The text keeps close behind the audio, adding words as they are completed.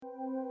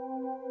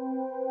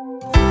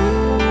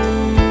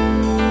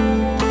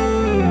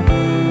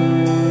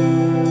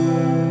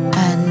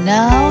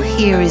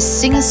here is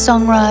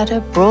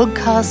singer-songwriter,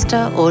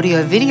 broadcaster,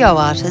 audio-video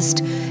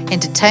artist,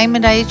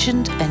 entertainment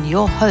agent, and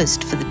your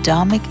host for the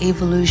Dharmic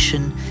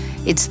Evolution.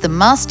 It's the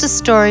master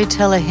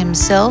storyteller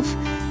himself,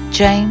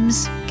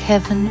 James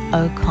Kevin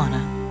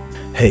O'Connor.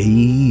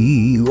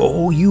 Hey,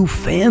 all you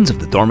fans of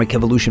the Dharmic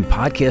Evolution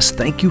podcast,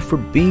 thank you for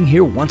being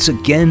here once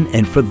again.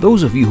 And for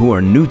those of you who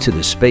are new to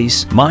the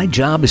space, my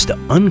job is to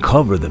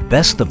uncover the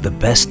best of the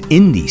best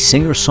indie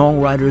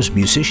singer-songwriters,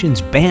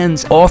 musicians,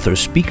 bands,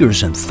 authors,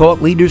 speakers, and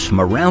thought leaders from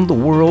around the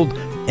world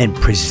and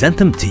present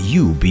them to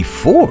you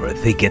before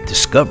they get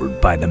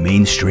discovered by the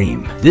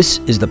mainstream. This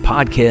is the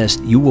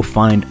podcast you will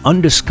find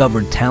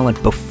undiscovered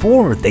talent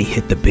before they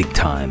hit the big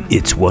time.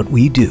 It's what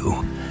we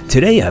do.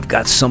 Today I've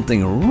got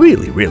something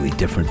really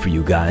different for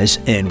you guys,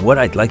 and what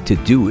I'd like to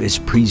do is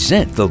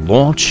present the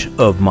launch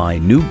of my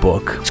new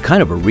book. It's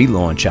kind of a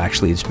relaunch,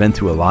 actually. It's been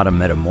through a lot of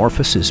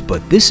metamorphosis,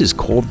 but this is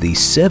called The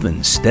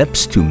 7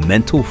 Steps to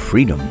Mental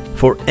Freedom.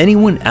 For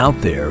anyone out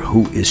there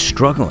who is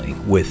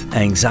struggling with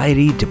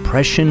anxiety,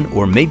 depression,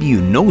 or maybe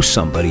you know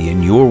somebody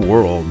in your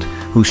world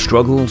who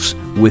struggles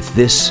with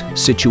this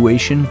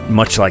situation,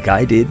 much like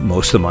I did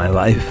most of my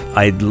life,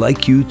 I'd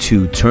like you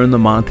to turn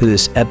them on to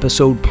this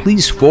episode.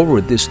 Please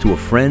forward this to a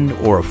friend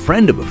or a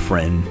friend of a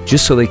friend,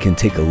 just so they can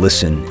take a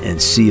listen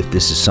and see if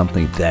this is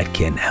something that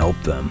can help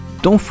them.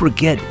 Don't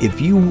forget, if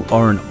you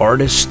are an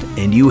artist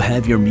and you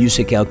have your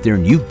music out there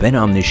and you've been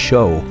on this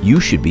show,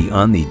 you should be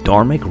on the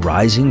Dharmic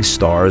Rising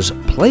Stars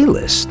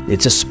playlist.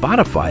 It's a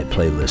Spotify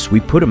playlist. We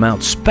put them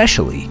out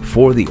specially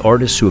for the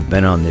artists who have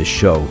been on this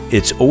show.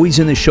 It's always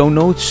in the show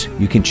notes.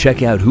 You can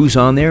check out who's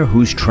on there,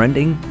 who's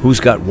trending, who's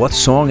got what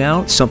song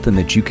out, something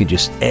that you can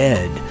just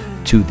add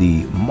to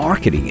the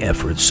marketing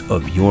efforts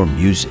of your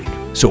music.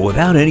 So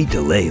without any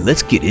delay,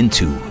 let's get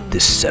into the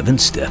 7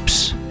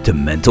 steps to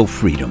mental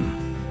freedom.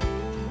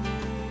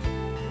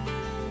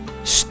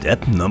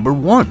 Step number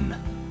 1,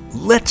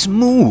 let's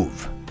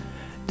move.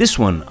 This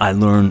one I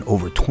learned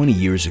over 20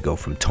 years ago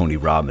from Tony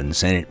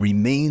Robbins, and it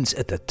remains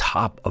at the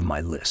top of my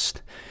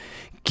list.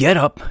 Get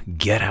up,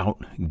 get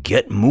out,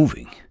 get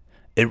moving.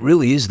 It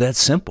really is that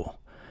simple.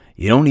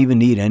 You don't even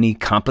need any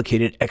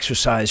complicated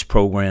exercise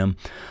program,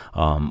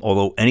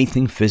 although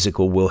anything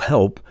physical will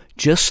help.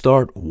 Just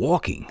start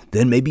walking,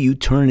 then maybe you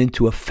turn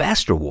into a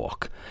faster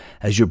walk.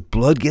 As your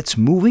blood gets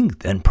moving,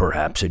 then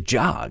perhaps a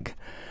jog.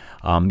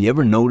 You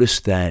ever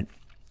notice that,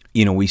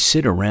 we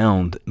sit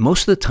around,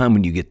 most of the time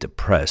when you get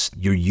depressed,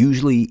 you're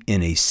usually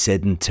in a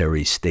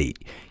sedentary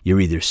state. You're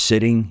either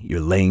sitting,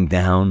 you're laying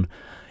down,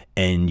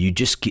 and you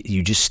just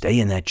stay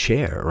in that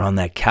chair or on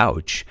that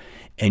couch,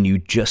 and you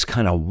just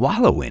kind of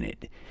wallow in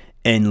it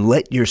and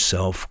let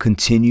yourself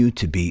continue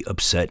to be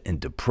upset and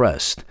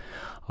depressed.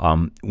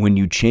 When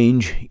you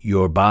change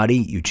your body,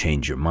 you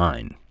change your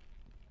mind.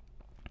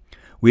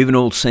 We have an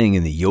old saying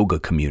in the yoga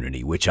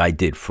community, which I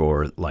did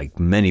for like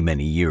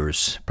many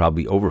years,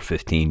 probably over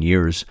 15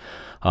 years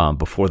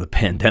before the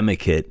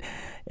pandemic hit.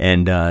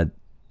 And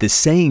the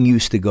saying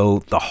used to go,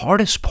 the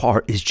hardest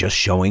part is just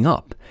showing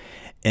up.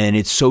 And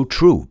it's so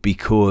true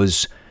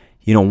because,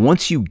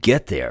 once you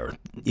get there,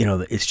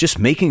 it's just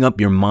making up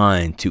your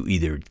mind to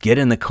either get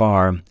in the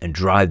car and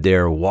drive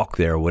there, walk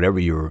there, whatever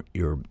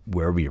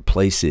wherever your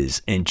place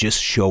is, and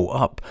just show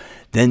up.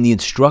 Then the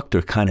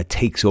instructor kind of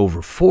takes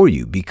over for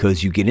you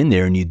because you get in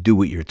there and you do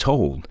what you're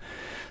told.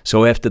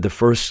 So after the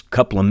first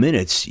couple of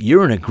minutes,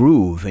 you're in a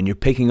groove and you're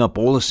picking up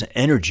all this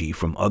energy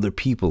from other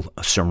people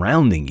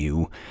surrounding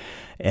you.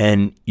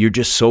 And you're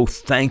just so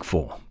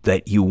thankful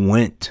that you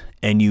went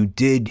and you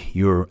did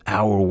your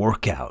hour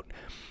workout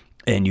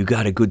and you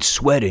got a good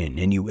sweat in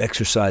and you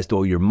exercised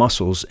all your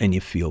muscles and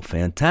you feel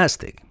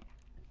fantastic.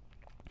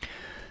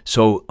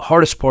 So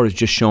hardest part is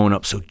just showing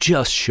up. So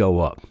just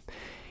show up.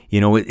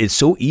 It's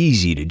so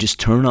easy to just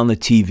turn on the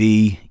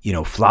TV,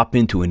 flop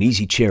into an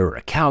easy chair or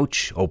a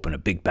couch, open a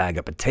big bag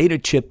of potato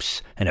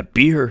chips and a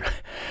beer.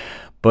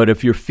 But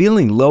if you're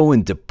feeling low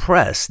and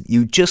depressed,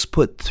 you just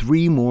put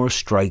 3 more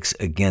strikes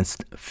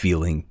against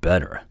feeling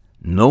better.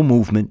 No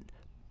movement,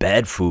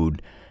 bad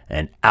food,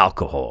 and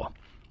alcohol.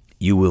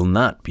 You will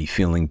not be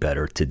feeling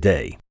better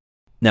today.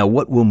 Now,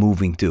 what will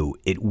moving do?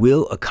 It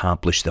will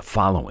accomplish the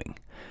following.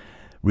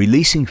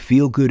 Releasing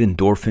feel-good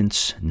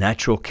endorphins,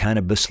 natural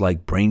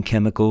cannabis-like brain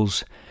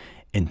chemicals,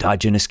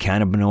 endogenous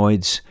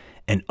cannabinoids,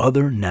 and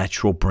other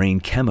natural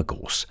brain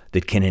chemicals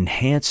that can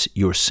enhance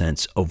your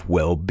sense of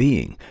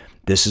well-being.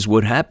 This is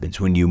what happens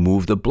when you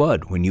move the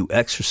blood, when you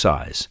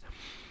exercise.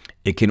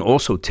 It can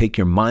also take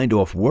your mind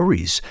off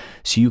worries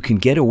so you can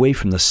get away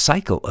from the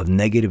cycle of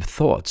negative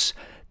thoughts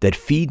that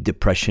feed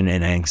depression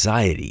and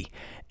anxiety.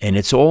 And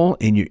it's all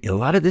a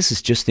lot of this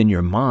is just in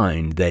your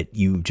mind that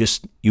you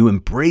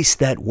embrace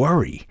that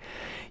worry.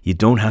 You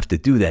don't have to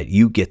do that.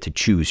 You get to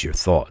choose your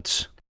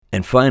thoughts.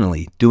 And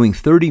finally, doing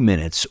 30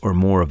 minutes or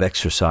more of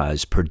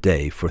exercise per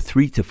day for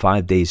 3 to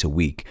 5 days a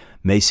week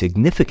may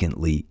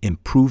significantly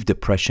improve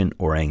depression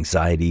or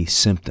anxiety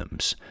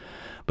symptoms.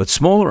 But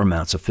smaller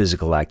amounts of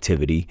physical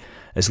activity,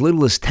 as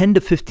little as 10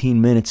 to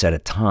 15 minutes at a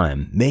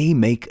time, may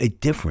make a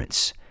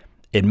difference.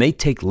 It may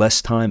take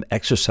less time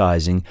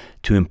exercising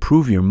to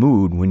improve your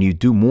mood when you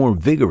do more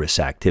vigorous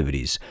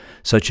activities,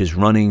 such as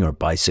running or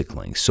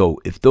bicycling. So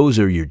if those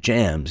are your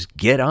jams,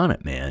 get on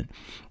it, man.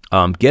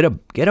 Get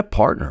a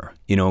partner.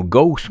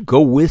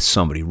 Go with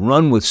somebody.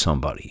 Run with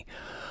somebody.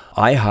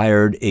 I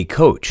hired a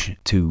coach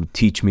to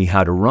teach me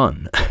how to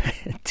run.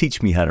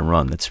 Teach me how to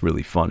run. That's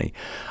really funny.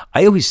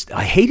 I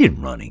hated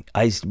running.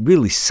 I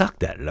really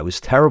sucked at it. I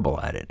was terrible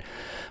at it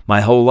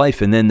my whole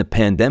life. And then the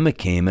pandemic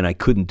came and I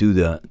couldn't do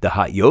the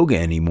hot yoga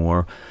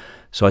anymore.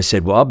 So I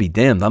said, well, I'll be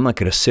damned. I'm not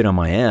going to sit on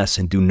my ass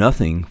and do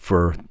nothing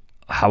for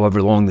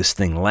however long this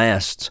thing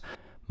lasts.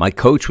 My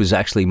coach was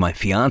actually my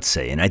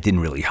fiance, and I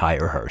didn't really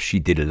hire her. She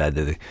did it out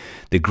of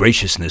the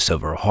graciousness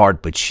of her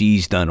heart, but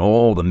she's done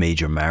all the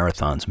major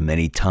marathons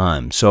many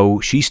times. So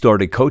she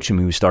started coaching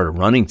me. We started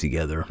running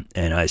together,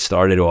 and I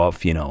started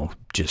off,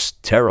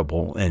 just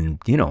terrible.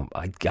 And,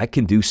 I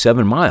can do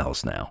 7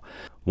 miles now.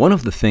 One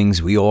of the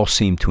things we all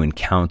seem to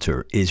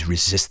encounter is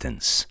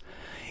resistance.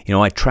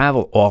 I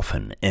travel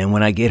often, and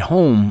when I get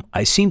home,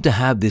 I seem to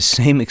have this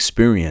same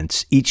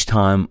experience each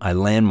time I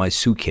land my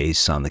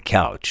suitcase on the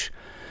couch.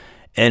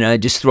 And I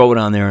just throw it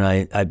on there,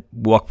 and I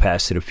walk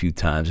past it a few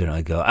times, and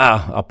I go,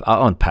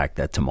 I'll unpack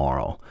that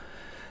tomorrow.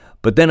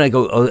 But then I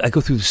go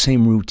through the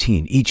same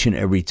routine each and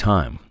every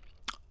time.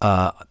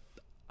 I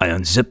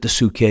unzip the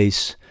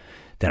suitcase,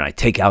 then I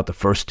take out the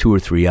first 2 or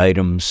 3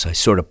 items. I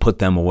sort of put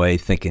them away,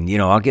 thinking,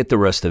 I'll get the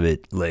rest of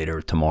it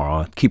later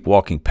tomorrow. I keep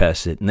walking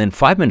past it, and then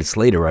 5 minutes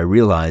later, I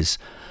realize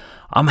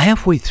I'm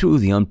halfway through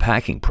the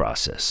unpacking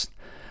process.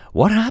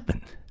 What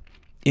happened?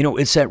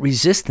 It's that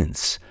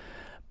resistance.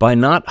 By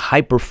not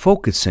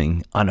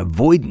hyper-focusing on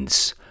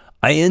avoidance,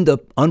 I end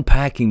up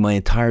unpacking my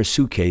entire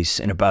suitcase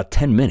in about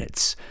 10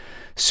 minutes.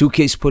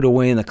 Suitcase put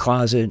away in the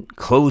closet,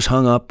 clothes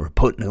hung up or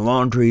put in the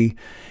laundry,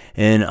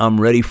 and I'm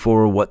ready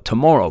for what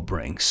tomorrow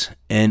brings.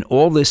 And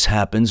all this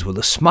happens with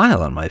a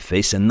smile on my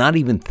face and not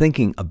even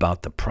thinking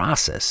about the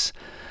process.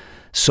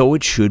 So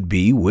it should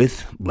be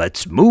with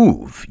let's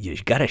move. You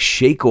got to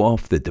shake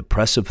off the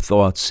depressive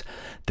thoughts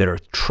that are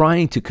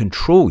trying to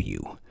control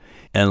you.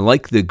 And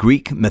like the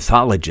Greek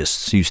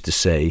mythologists used to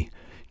say,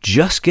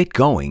 just get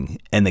going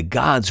and the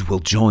gods will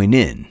join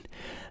in.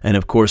 And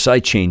of course, I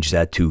changed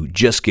that to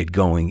just get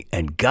going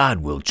and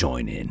God will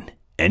join in.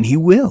 And He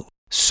will.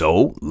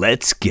 So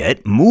let's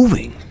get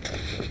moving.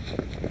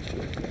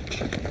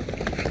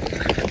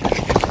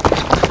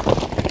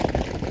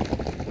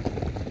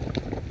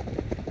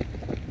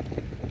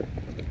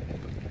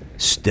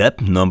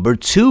 Step number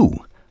 2,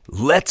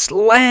 let's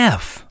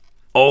laugh.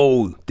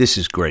 Oh, this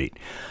is great.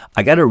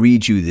 I got to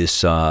read you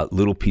this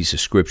little piece of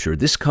scripture.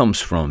 This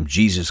comes from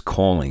Jesus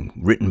Calling,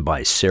 written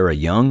by Sarah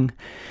Young,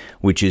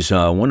 which is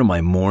one of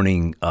my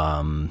morning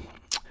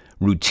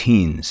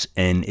routines.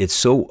 And it's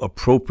so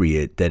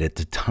appropriate that at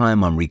the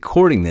time I'm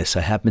recording this,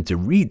 I happened to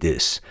read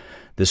this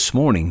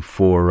morning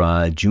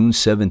for June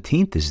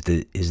 17th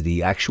is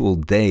the actual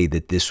day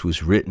that this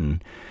was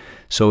written.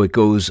 So it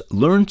goes,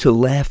 learn to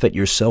laugh at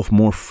yourself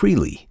more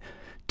freely.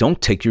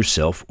 Don't take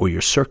yourself or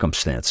your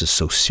circumstances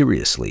so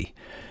seriously.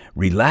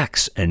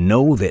 Relax and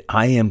know that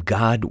I am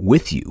God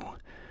with you.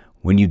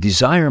 When you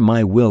desire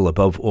my will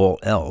above all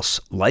else,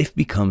 life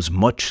becomes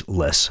much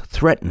less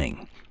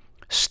threatening.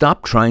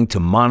 Stop trying to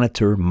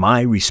monitor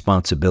my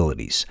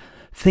responsibilities,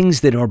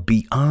 things that are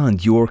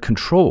beyond your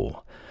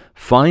control.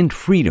 Find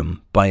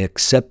freedom by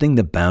accepting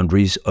the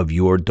boundaries of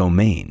your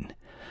domain.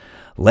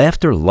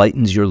 Laughter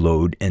lightens your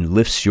load and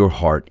lifts your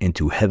heart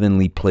into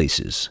heavenly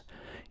places.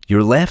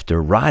 Your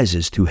laughter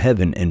rises to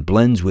heaven and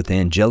blends with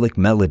angelic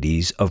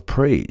melodies of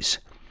praise.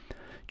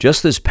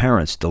 Just as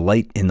parents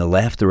delight in the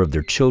laughter of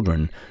their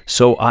children,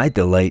 so I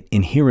delight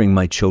in hearing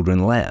my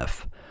children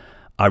laugh.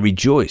 I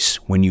rejoice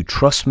when you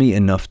trust me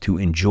enough to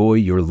enjoy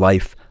your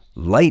life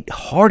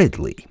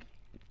light-heartedly.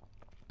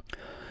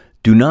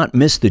 Do not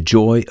miss the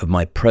joy of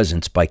my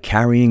presence by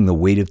carrying the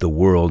weight of the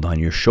world on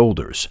your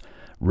shoulders.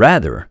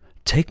 Rather,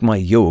 take my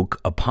yoke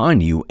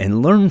upon you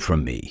and learn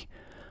from me.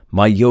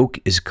 My yoke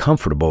is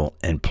comfortable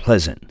and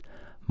pleasant.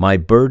 My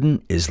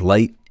burden is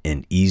light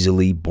and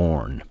easily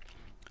borne.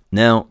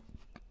 Now,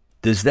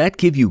 does that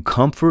give you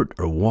comfort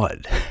or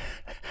what?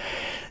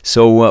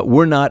 So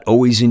we're not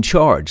always in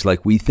charge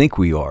like we think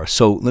we are.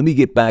 So let me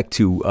get back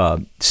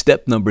to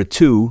step number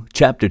 2,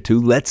 chapter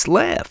 2, let's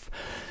laugh.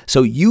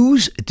 So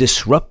use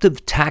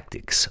disruptive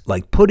tactics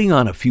like putting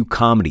on a few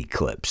comedy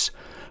clips.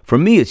 For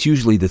me, it's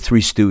usually the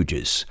Three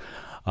Stooges.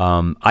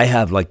 I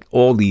have like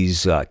all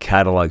these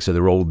catalogs of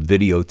their old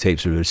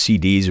videotapes or their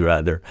CDs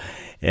rather,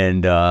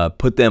 and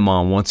put them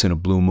on once in a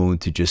blue moon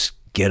to just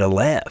get a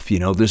laugh.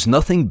 There's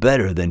nothing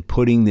better than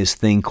putting this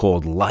thing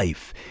called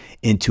life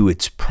into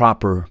its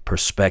proper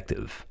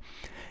perspective.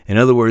 In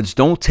other words,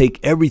 don't take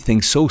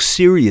everything so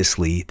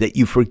seriously that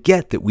you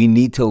forget that we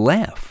need to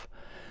laugh.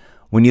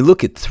 When you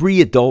look at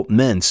 3 adult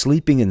men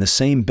sleeping in the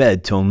same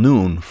bed till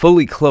noon,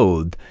 fully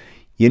clothed,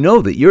 you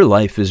know that your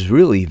life is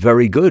really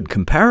very good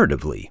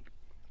comparatively.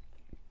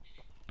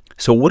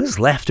 So what does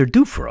laughter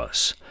do for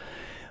us?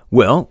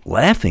 Well,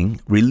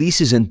 laughing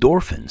releases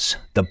endorphins,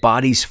 the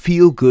body's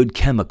feel-good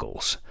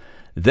chemicals.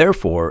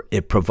 Therefore,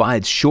 it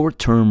provides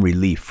short-term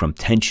relief from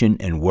tension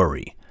and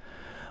worry.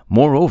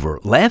 Moreover,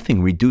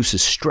 laughing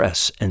reduces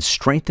stress and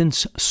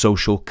strengthens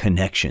social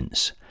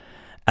connections.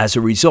 As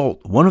a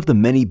result, one of the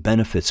many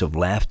benefits of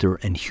laughter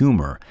and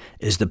humor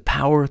is the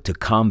power to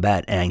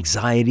combat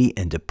anxiety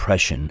and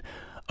depression,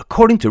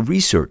 according to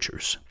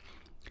researchers.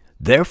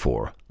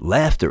 Therefore,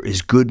 laughter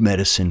is good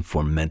medicine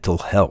for mental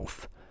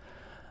health.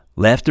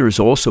 Laughter is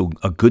also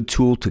a good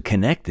tool to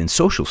connect in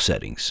social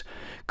settings.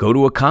 Go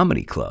to a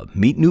comedy club,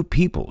 meet new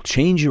people,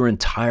 change your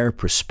entire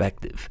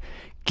perspective.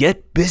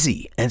 Get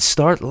busy and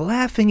start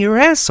laughing your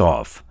ass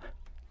off.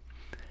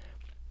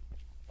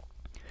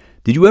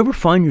 Did you ever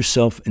find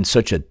yourself in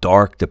such a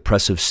dark,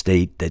 depressive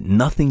state that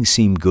nothing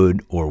seemed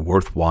good or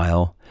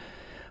worthwhile?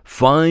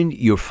 Find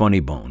your funny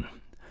bone.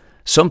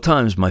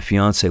 Sometimes my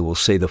fiance will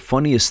say the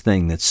funniest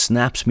thing that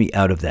snaps me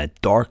out of that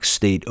dark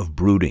state of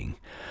brooding.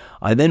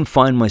 I then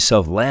find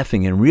myself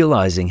laughing and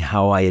realizing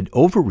how I had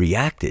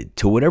overreacted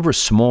to whatever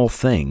small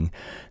thing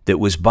that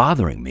was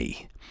bothering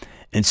me.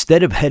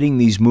 Instead of heading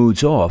these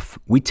moods off,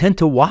 we tend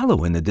to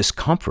wallow in the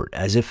discomfort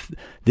as if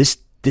this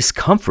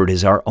discomfort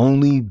is our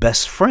only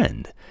best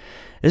friend.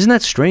 Isn't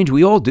that strange?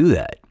 We all do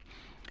that.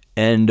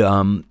 And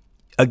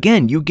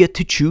again, you get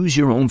to choose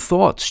your own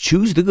thoughts.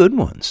 Choose the good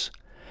ones.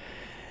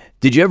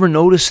 Did you ever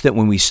notice that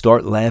when we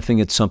start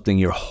laughing at something,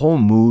 your whole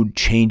mood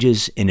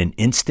changes in an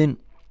instant?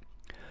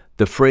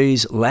 The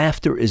phrase,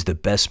 laughter is the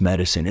best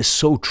medicine, is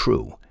so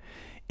true.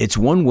 It's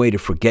one way to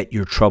forget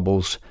your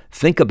troubles.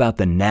 Think about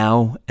the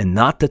now and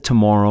not the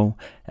tomorrow.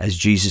 As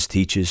Jesus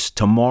teaches,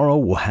 tomorrow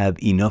will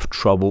have enough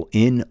trouble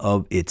in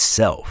of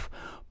itself.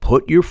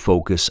 Put your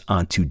focus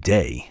on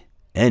today,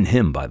 and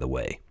Him, by the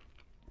way.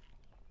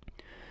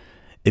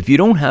 If you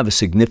don't have a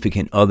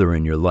significant other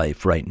in your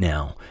life right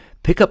now,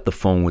 pick up the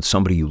phone with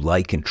somebody you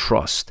like and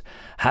trust.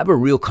 Have a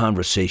real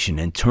conversation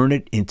and turn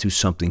it into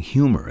something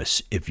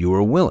humorous if you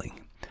are willing.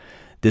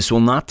 This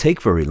will not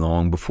take very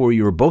long before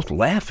you are both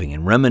laughing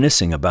and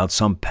reminiscing about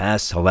some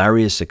past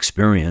hilarious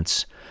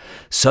experience.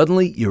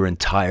 Suddenly, your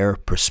entire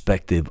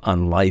perspective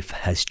on life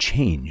has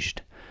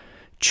changed.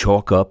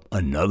 Chalk up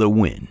another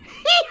win.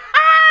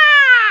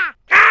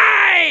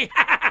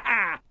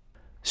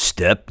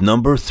 Step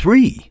number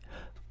 3.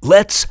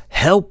 Let's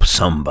help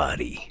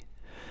somebody.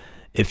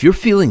 If you're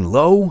feeling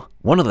low,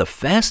 one of the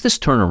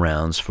fastest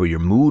turnarounds for your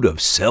mood of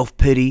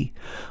self-pity,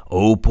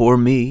 oh poor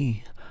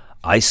me,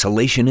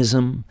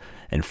 isolationism,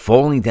 and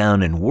falling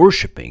down and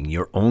worshiping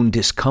your own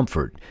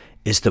discomfort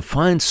is to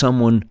find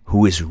someone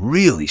who is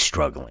really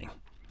struggling.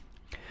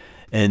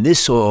 And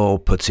this all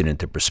puts it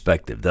into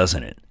perspective,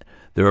 doesn't it?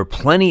 There are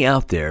plenty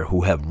out there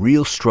who have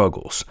real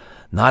struggles,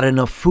 not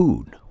enough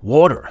food,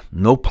 water,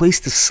 no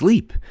place to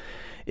sleep.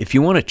 If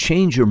you want to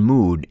change your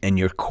mood and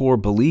your core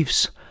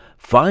beliefs,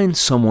 find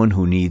someone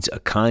who needs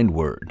a kind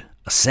word,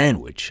 a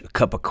sandwich, a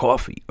cup of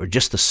coffee, or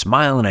just a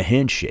smile and a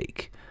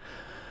handshake.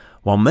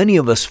 While many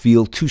of us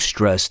feel too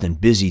stressed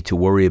and busy to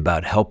worry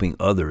about helping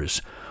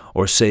others,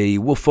 or say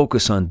we'll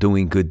focus on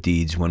doing good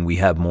deeds when we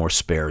have more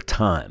spare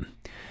time,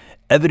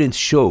 evidence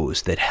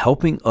shows that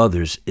helping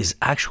others is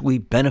actually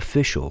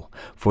beneficial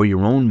for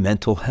your own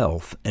mental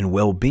health and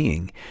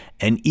well-being,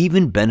 and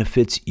even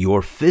benefits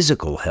your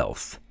physical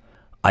health.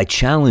 I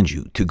challenge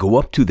you to go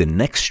up to the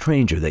next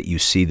stranger that you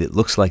see that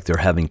looks like they're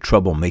having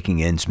trouble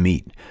making ends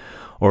meet.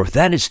 Or if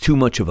that is too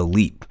much of a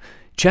leap,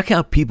 check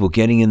out people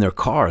getting in their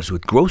cars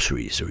with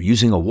groceries or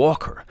using a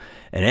walker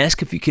and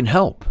ask if you can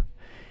help.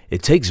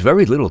 It takes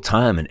very little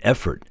time and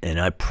effort, and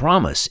I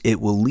promise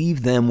it will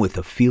leave them with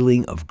a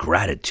feeling of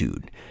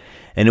gratitude.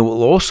 And it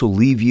will also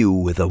leave you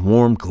with a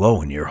warm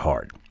glow in your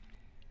heart.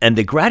 And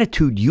the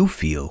gratitude you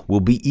feel will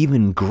be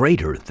even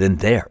greater than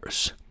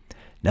theirs.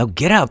 Now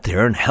get out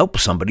there and help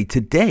somebody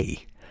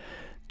today.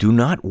 Do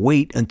not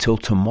wait until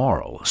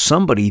tomorrow.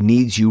 Somebody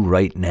needs you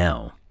right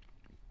now.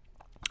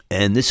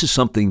 And this is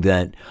something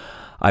that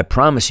I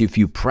promise you, if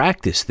you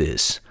practice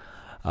this,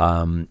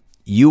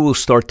 you will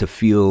start to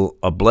feel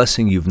a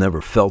blessing you've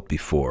never felt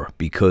before,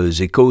 because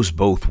it goes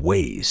both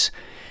ways.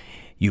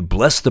 You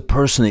bless the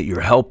person that you're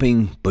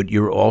helping, but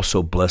you're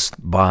also blessed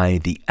by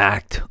the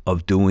act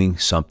of doing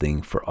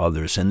something for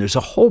others. And there's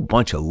a whole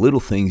bunch of little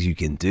things you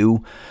can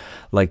do,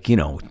 like,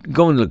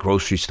 going to the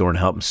grocery store and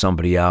helping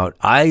somebody out.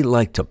 I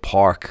like to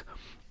park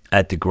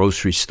at the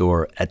grocery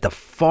store at the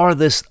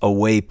farthest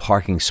away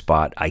parking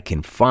spot I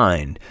can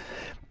find,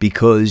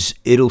 because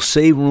it'll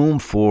save room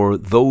for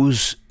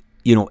those,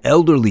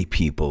 elderly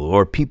people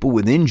or people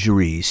with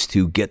injuries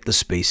to get the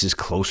spaces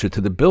closer to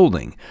the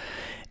building.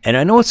 And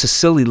I know it's a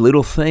silly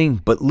little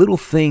thing, but little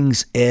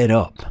things add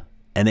up,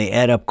 and they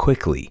add up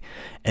quickly,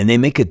 and they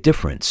make a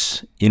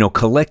difference.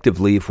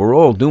 Collectively, if we're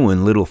all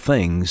doing little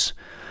things,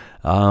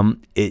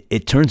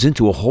 it turns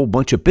into a whole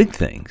bunch of big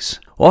things.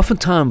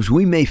 Oftentimes,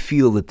 we may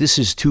feel that this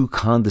is too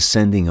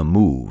condescending a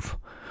move,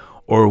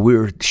 or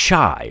we're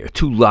shy or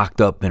too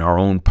locked up in our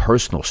own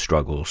personal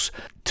struggles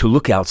to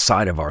look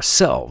outside of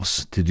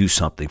ourselves to do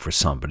something for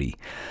somebody.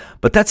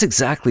 But that's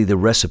exactly the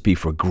recipe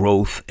for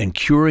growth and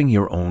curing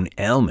your own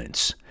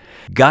ailments.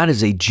 God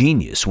is a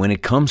genius when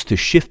it comes to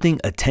shifting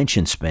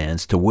attention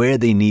spans to where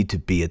they need to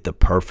be at the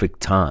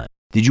perfect time.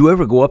 Did you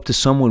ever go up to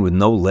someone with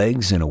no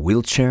legs in a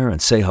wheelchair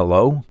and say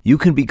hello? You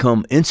can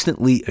become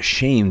instantly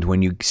ashamed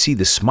when you see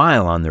the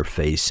smile on their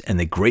face and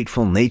the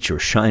grateful nature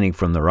shining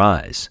from their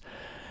eyes.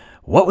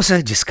 What was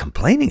I just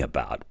complaining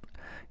about?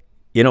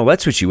 You know,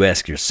 that's what you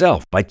ask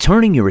yourself. By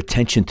turning your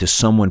attention to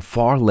someone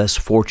far less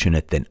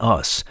fortunate than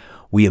us,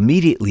 we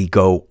immediately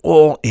go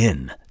all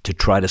in to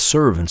try to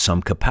serve in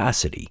some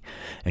capacity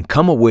and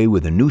come away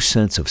with a new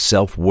sense of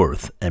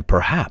self-worth and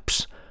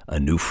perhaps a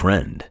new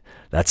friend.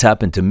 That's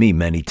happened to me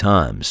many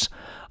times.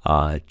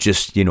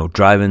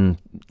 Driving,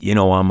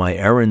 on my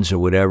errands or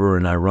whatever,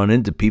 and I run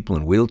into people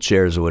in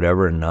wheelchairs or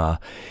whatever, and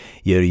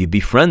you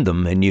befriend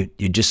them, and you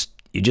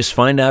just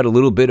find out a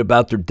little bit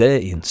about their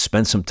day and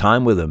spend some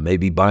time with them,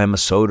 maybe buy them a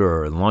soda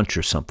or lunch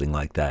or something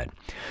like that.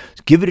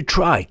 Give it a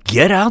try.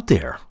 Get out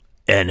there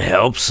and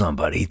help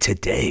somebody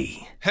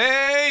today.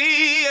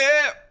 Hey,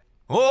 yeah.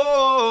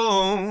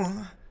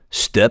 Oh.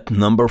 Step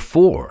number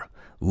 4.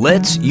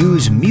 Let's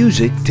use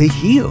music to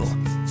heal.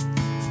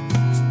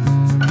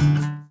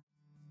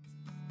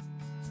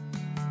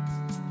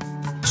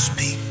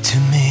 Speak to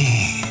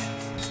me.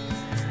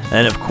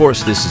 And of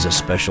course, this is a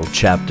special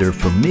chapter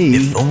for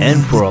me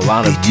and for a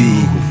lot of you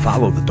who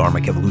follow the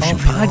Dharmic Evolution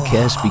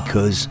podcast,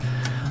 because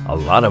a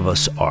lot of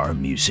us are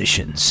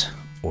musicians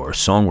or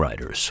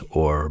songwriters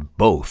or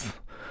both,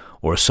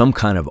 or some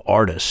kind of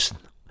artist.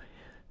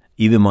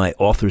 Even my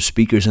authors,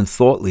 speakers, and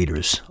thought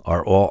leaders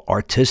are all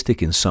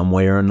artistic in some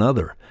way or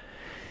another.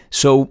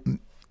 So,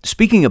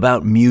 speaking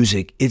about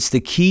music, it's the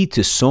key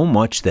to so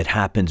much that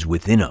happens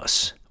within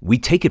us. We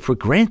take it for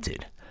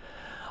granted.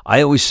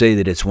 I always say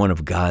that it's one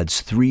of God's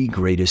 3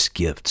 greatest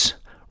gifts,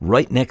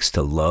 right next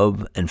to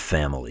love and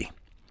family.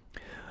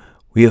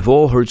 We have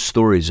all heard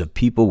stories of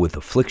people with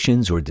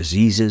afflictions or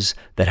diseases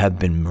that have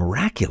been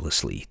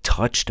miraculously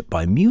touched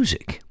by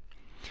music.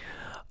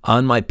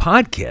 On my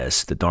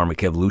podcast, The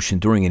Dharmic Evolution,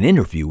 during an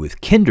interview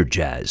with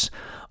Kinderjazz,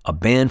 a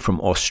band from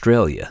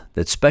Australia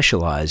that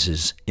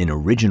specializes in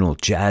original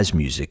jazz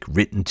music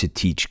written to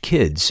teach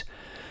kids,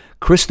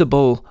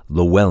 Christabel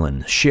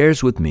Llewellyn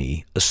shares with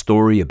me a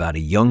story about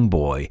a young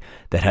boy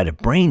that had a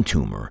brain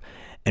tumor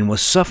and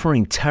was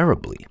suffering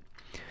terribly.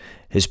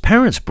 His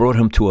parents brought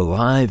him to a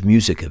live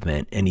music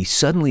event, and he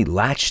suddenly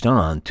latched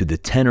on to the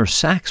tenor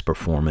sax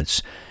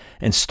performance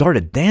and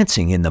started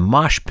dancing in the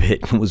mosh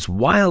pit and was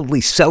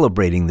wildly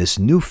celebrating this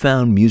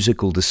newfound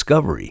musical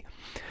discovery.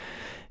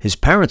 His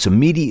parents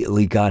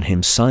immediately got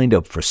him signed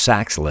up for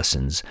sax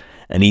lessons,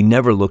 and he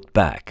never looked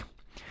back.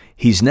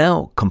 He's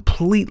now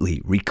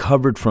completely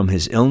recovered from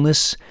his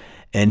illness,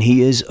 and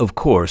he is, of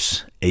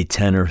course, a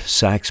tenor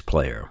sax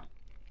player.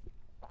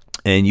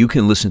 And you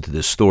can listen to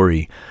this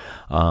story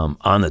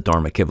on the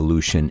Dharmic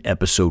Evolution,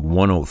 episode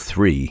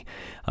 103,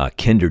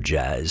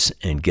 Kinderjazz,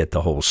 and get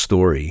the whole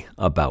story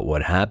about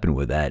what happened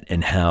with that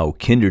and how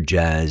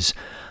Kinderjazz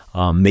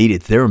made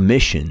it their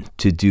mission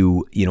to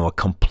do, a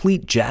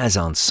complete jazz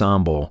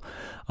ensemble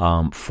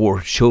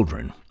for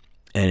children.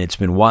 And it's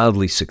been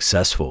wildly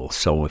successful.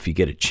 So if you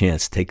get a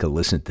chance, take a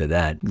listen to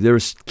that.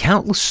 There's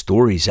countless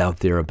stories out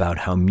there about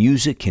how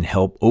music can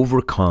help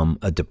overcome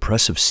a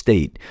depressive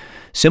state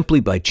simply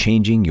by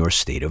changing your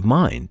state of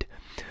mind.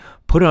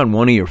 Put on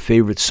one of your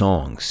favorite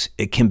songs.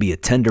 It can be a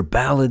tender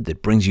ballad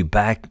that brings you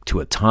back to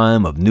a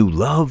time of new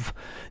love,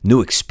 new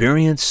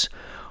experience,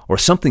 or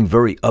something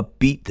very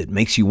upbeat that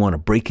makes you want to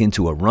break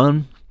into a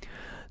run.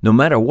 No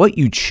matter what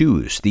you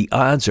choose, the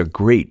odds are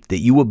great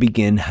that you will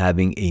begin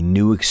having a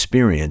new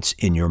experience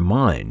in your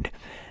mind,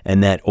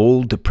 and that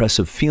old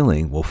depressive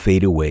feeling will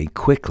fade away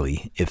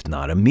quickly, if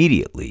not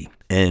immediately.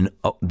 And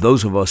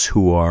those of us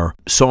who are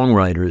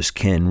songwriters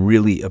can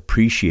really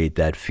appreciate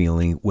that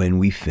feeling when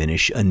we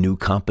finish a new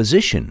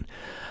composition.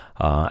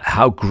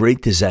 How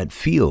great does that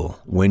feel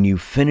when you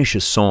finish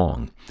a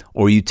song,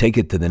 or you take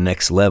it to the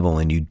next level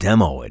and you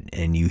demo it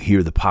and you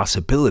hear the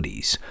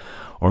possibilities?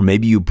 Or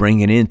maybe you bring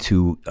it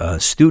into a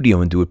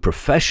studio and do it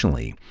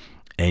professionally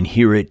and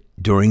hear it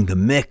during the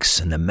mix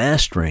and the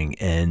mastering,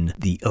 and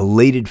the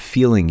elated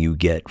feeling you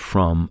get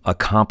from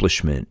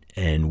accomplishment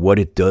and what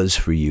it does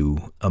for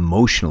you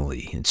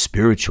emotionally and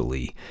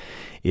spiritually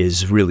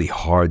is really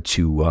hard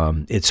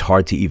to, it's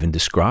hard to even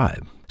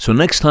describe. So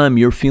next time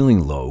you're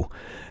feeling low,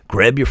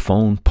 grab your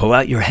phone, pull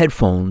out your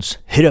headphones,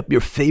 hit up your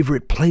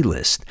favorite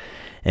playlist,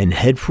 and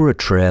head for a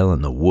trail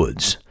in the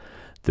woods.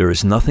 There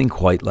is nothing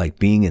quite like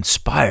being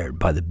inspired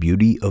by the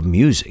beauty of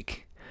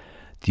music.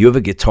 Do you have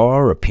a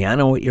guitar or a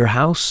piano at your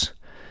house?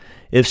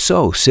 If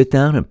so, sit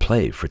down and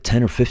play for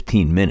 10 or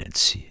 15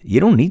 minutes. You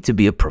don't need to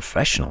be a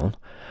professional,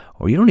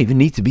 or you don't even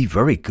need to be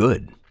very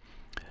good.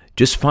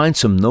 Just find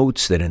some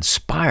notes that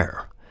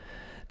inspire,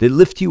 that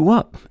lift you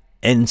up,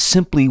 and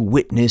simply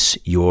witness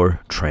your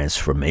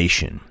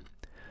transformation.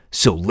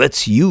 So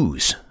let's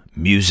use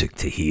music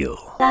to heal.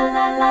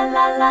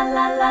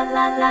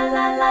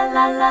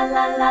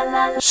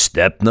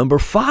 Step number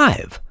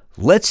 5.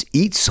 Let's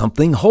eat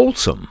something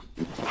wholesome.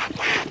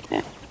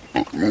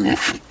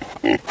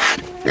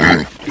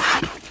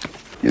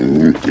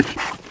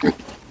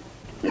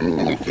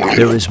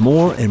 There is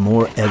more and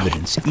more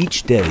evidence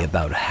each day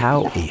about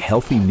how a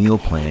healthy meal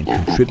plan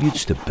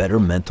contributes to better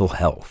mental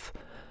health,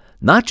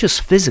 not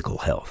just physical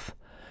health.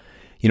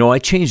 You know, I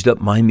changed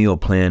up my meal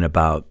plan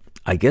about,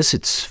 I guess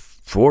it's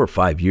 4 or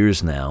 5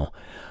 years now.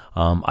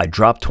 I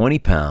dropped 20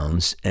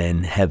 pounds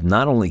and have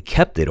not only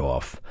kept it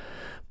off,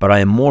 but I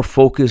am more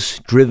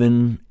focused,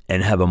 driven,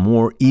 and have a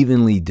more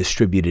evenly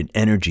distributed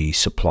energy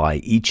supply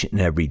each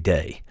and every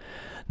day.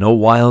 No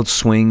wild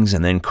swings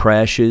and then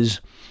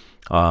crashes.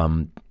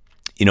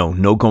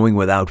 No going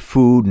without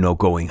food, no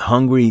going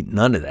hungry,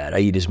 none of that. I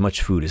eat as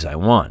much food as I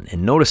want.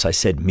 And notice I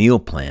said meal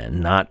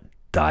plan, not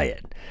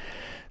diet.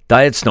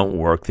 Diets don't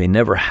work. They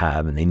never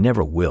have, and they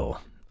never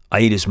will. I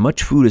eat as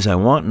much food as I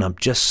want, and I'm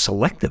just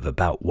selective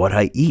about what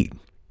I eat.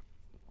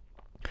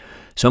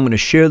 So I'm going to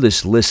share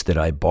this list that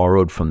I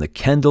borrowed from the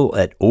Kendall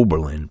at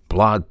Oberlin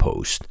blog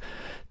post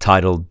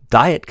titled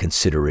Diet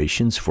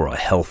Considerations for a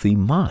Healthy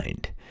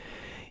Mind.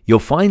 You'll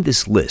find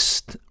this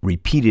list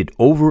repeated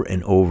over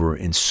and over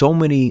in so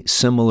many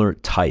similar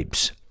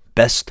types,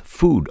 best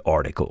food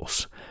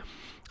articles.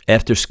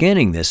 After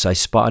scanning this, I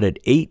spotted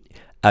 8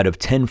 out of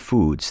 10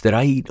 foods that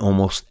I eat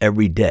almost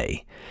every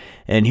day.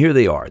 And here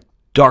they are.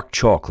 Dark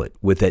chocolate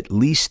with at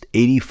least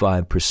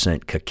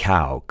 85%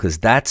 cacao, because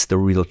that's the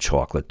real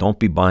chocolate. Don't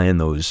be buying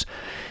those,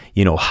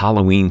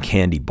 Halloween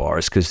candy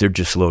bars, because they're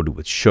just loaded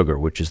with sugar,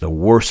 which is the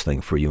worst thing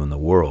for you in the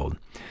world.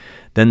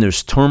 Then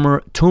there's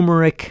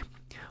turmeric.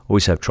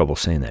 Always have trouble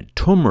saying that.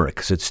 Turmeric,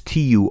 because it's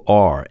Turmeric.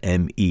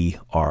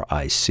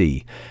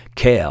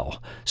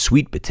 Kale,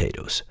 sweet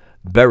potatoes,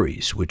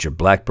 berries, which are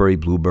blackberry,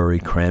 blueberry,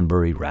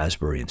 cranberry,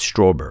 raspberry, and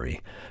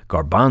strawberry,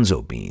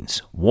 garbanzo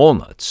beans,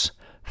 walnuts,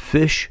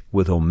 fish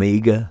with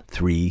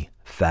omega-3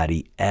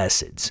 fatty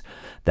acids.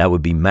 That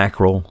would be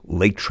mackerel,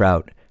 lake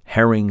trout,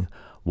 herring,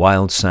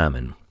 wild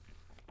salmon.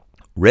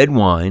 Red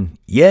wine,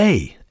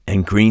 yay,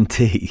 and green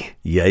tea,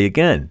 yay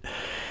again.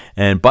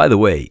 And by the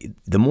way,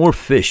 the more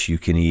fish you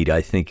can eat,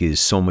 I think, is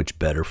so much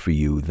better for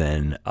you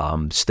than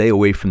stay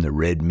away from the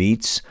red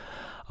meats.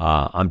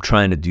 I'm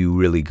trying to do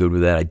really good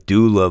with that. I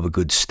do love a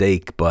good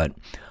steak, but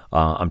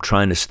I'm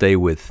trying to stay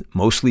with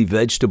mostly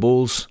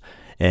vegetables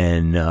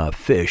and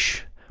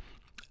fish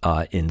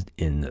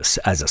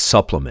as a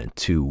supplement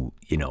to,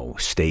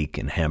 steak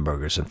and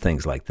hamburgers and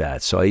things like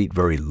that. So I eat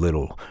very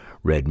little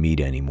red meat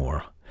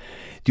anymore.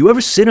 Do you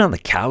ever sit on the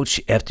couch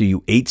after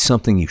you ate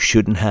something you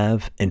shouldn't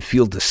have and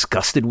feel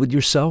disgusted with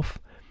yourself?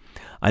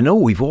 I know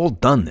we've all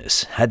done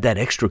this, had that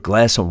extra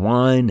glass of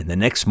wine, and the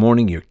next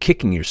morning you're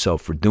kicking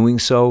yourself for doing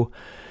so.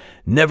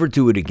 Never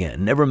do it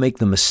again. Never make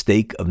the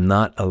mistake of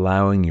not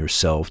allowing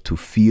yourself to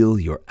feel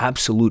your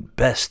absolute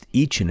best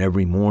each and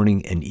every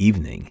morning and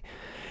evening,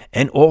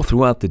 and all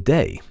throughout the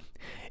day.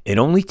 It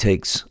only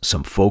takes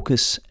some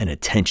focus and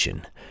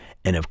attention,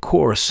 and of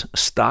course,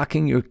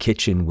 stocking your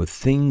kitchen with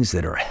things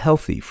that are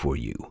healthy for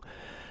you.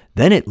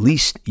 Then at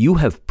least you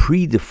have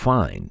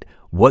predefined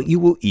what you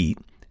will eat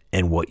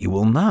and what you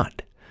will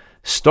not.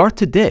 Start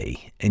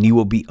today, and you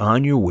will be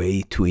on your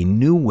way to a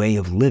new way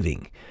of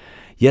living.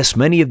 Yes,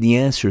 many of the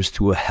answers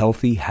to a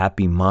healthy,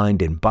 happy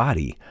mind and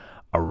body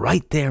are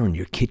right there in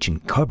your kitchen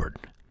cupboard.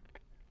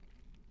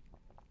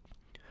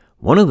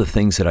 One of the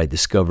things that I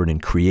discovered in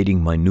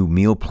creating my new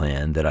meal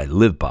plan that I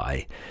live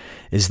by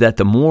is that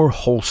the more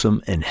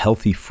wholesome and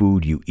healthy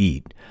food you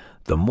eat,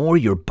 the more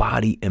your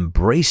body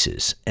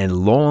embraces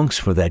and longs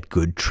for that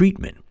good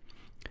treatment.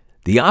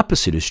 The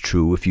opposite is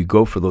true if you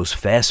go for those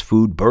fast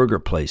food burger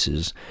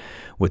places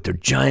with their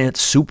giant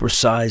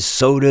supersized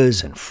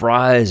sodas and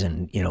fries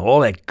and, all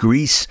that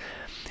grease.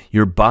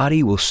 Your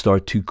body will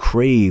start to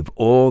crave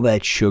all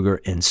that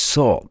sugar and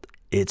salt.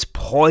 It's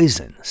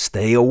poison.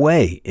 Stay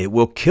away. It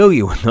will kill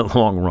you in the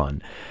long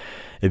run.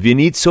 If you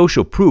need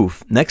social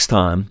proof, next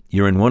time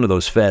you're in one of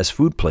those fast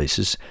food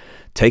places,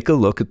 take a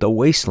look at the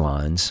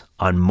waistlines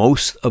on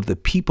most of the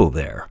people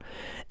there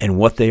and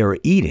what they are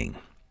eating.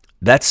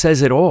 That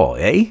says it all,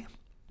 eh?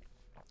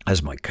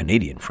 As my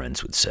Canadian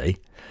friends would say.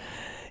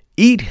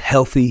 Eat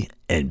healthy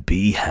and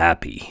be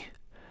happy.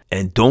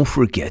 And don't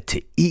forget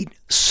to eat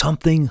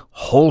something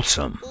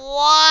wholesome.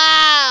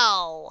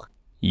 Wow!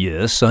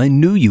 Yes, I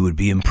knew you would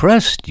be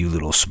impressed, you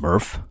little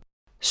smurf.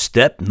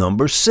 Step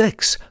number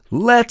 6.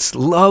 Let's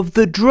love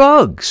the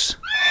drugs.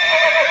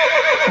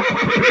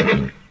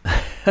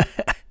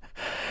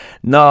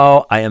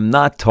 No, I am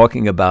not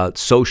talking about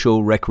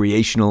social,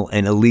 recreational,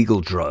 and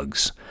illegal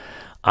drugs.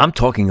 I'm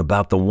talking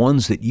about the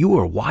ones that you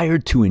are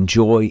wired to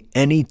enjoy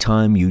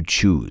anytime you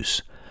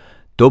choose.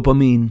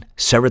 Dopamine,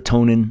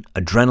 serotonin,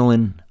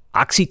 adrenaline,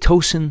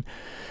 oxytocin,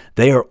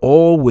 they are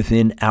all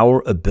within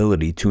our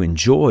ability to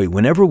enjoy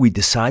whenever we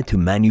decide to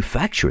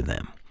manufacture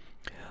them.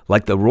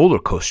 Like the roller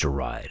coaster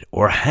ride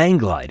or hang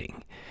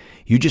gliding.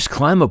 You just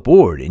climb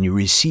aboard and you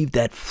receive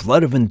that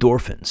flood of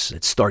endorphins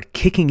that start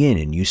kicking in,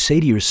 and you say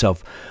to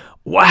yourself,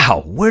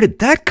 wow, where did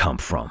that come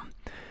from?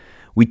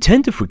 We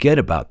tend to forget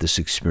about this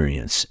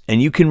experience,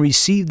 and you can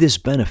receive this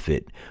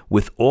benefit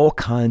with all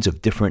kinds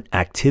of different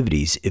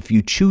activities if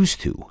you choose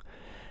to.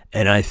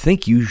 And I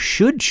think you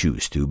should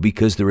choose to,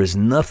 because there is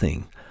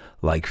nothing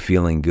like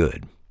feeling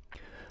good.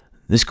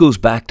 This goes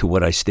back to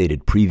what I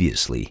stated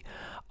previously.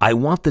 I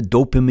want the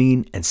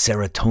dopamine and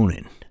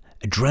serotonin,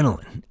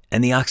 adrenaline,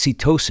 and the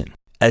oxytocin,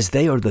 as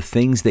they are the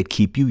things that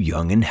keep you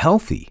young and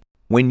healthy.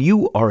 When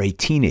you are a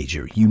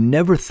teenager, you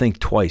never think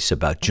twice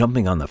about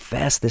jumping on the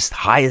fastest,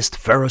 highest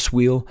Ferris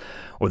wheel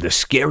or the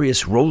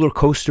scariest roller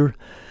coaster.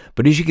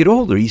 But as you get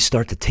older, you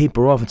start to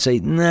taper off and say,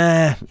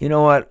 nah, you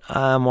know what,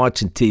 I'm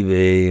watching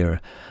TV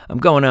or I'm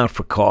going out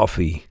for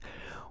coffee.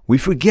 We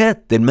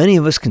forget that many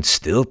of us can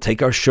still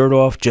take our shirt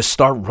off, just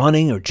start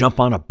running or jump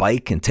on a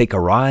bike and take a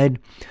ride.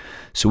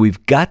 So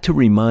we've got to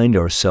remind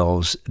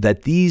ourselves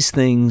that these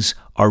things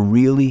are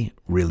really,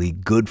 really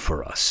good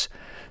for us.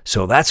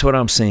 So that's what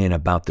I'm saying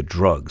about the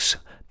drugs.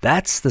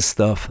 That's the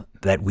stuff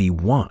that we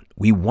want.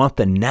 We want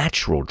the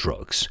natural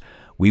drugs.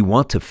 We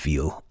want to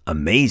feel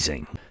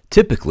amazing.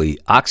 Typically,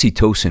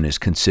 oxytocin is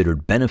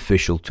considered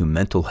beneficial to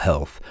mental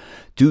health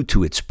due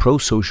to its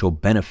prosocial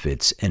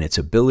benefits and its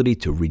ability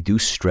to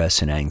reduce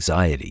stress and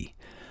anxiety.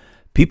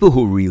 People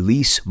who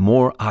release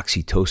more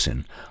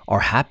oxytocin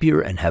are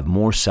happier and have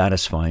more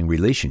satisfying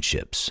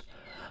relationships.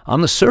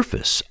 On the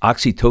surface,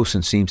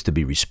 oxytocin seems to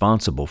be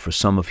responsible for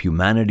some of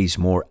humanity's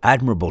more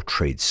admirable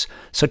traits,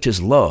 such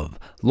as love,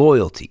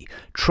 loyalty,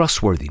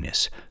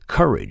 trustworthiness,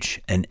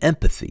 courage, and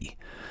empathy.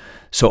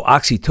 So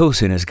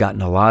oxytocin has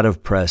gotten a lot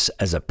of press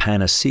as a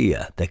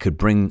panacea that could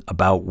bring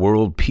about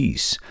world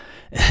peace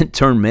and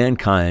turn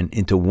mankind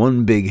into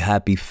one big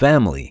happy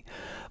family.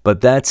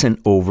 But that's an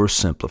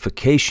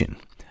oversimplification.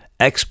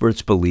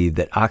 Experts believe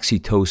that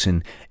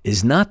oxytocin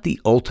is not the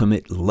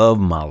ultimate love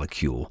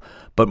molecule,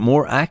 but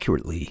more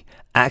accurately,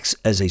 acts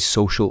as a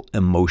social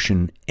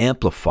emotion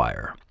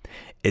amplifier.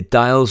 It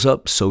dials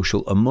up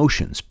social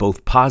emotions,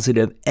 both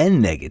positive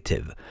and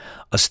negative,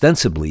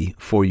 ostensibly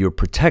for your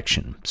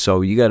protection.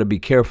 So you got to be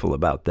careful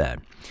about that.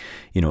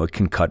 It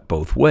can cut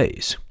both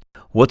ways.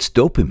 What's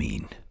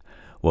dopamine?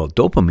 Well,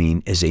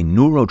 dopamine is a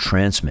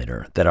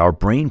neurotransmitter that our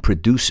brain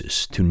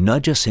produces to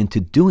nudge us into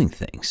doing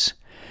things.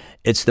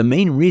 It's the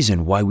main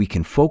reason why we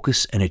can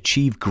focus and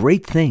achieve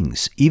great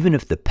things, even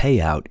if the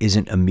payout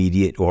isn't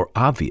immediate or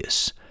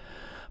obvious.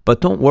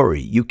 But don't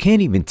worry, you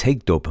can't even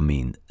take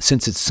dopamine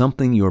since it's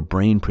something your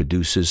brain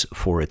produces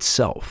for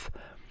itself.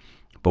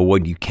 But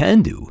what you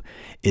can do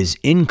is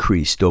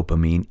increase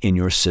dopamine in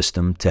your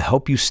system to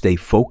help you stay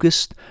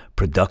focused,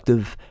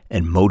 productive,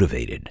 and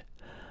motivated.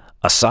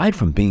 Aside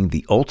from being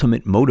the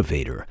ultimate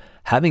motivator,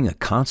 having a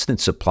constant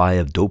supply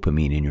of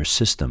dopamine in your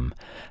system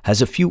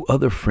has a few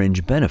other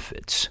fringe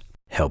benefits.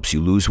 Helps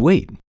you lose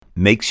weight,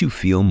 makes you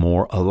feel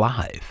more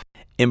alive,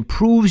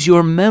 improves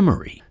your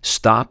memory,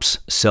 stops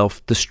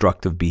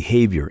self-destructive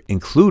behavior,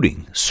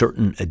 including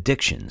certain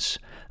addictions.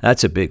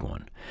 That's a big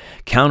one.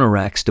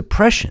 Counteracts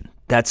depression.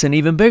 That's an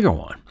even bigger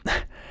one.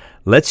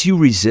 Lets you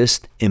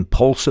resist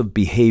impulsive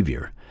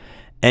behavior,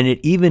 and it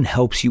even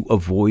helps you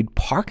avoid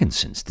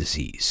Parkinson's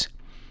disease.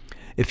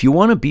 If you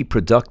want to be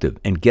productive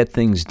and get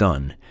things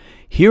done,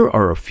 here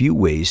are a few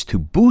ways to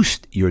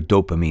boost your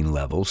dopamine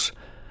levels.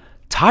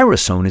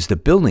 Tyrosine is the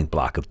building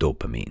block of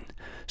dopamine,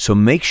 so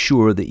make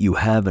sure that you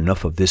have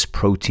enough of this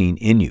protein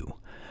in you.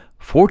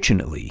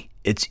 Fortunately,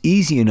 it's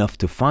easy enough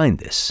to find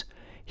this.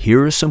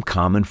 Here are some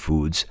common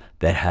foods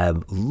that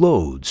have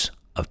loads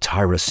of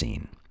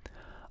tyrosine.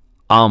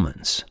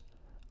 Almonds,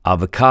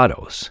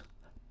 avocados,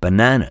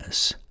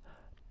 bananas,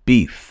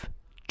 beef,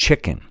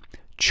 chicken,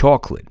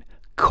 chocolate,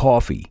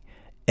 coffee,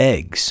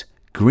 eggs,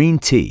 green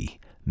tea,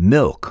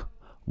 milk,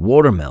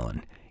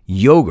 watermelon,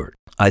 yogurt.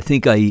 I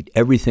think I eat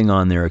everything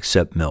on there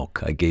except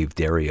milk. I gave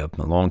dairy up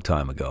a long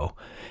time ago,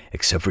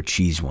 except for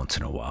cheese once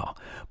in a while.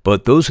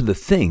 But those are the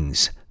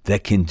things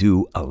that can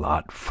do a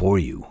lot for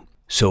you.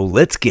 So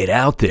let's get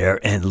out there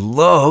and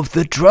love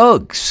the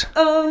drugs.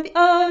 Oh,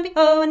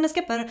 and a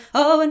skipper.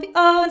 Oh, and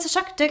så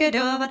sjakk digger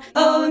doven.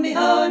 Oh, and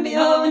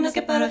a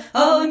skipper.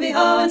 Oh,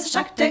 and så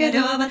sjakk digger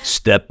doven.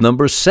 Step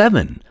number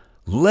 7.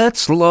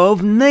 Let's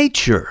love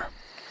nature.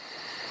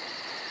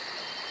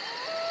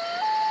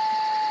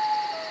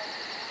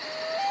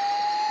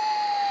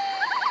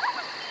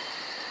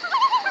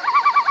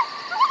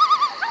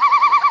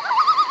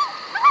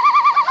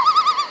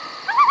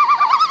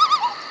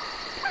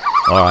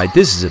 All right,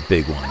 this is a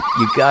big one.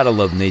 You gotta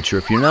love nature.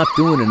 If you're not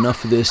doing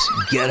enough of this,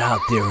 get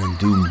out there and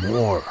do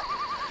more.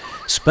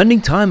 Spending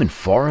time in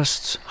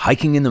forests,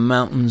 hiking in the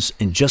mountains,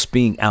 and just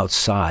being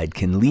outside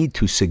can lead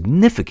to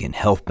significant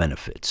health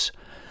benefits.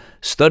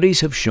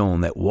 Studies have shown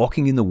that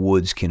walking in the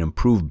woods can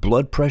improve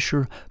blood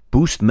pressure,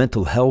 boost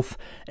mental health,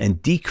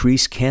 and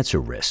decrease cancer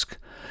risk.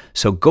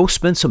 So go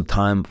spend some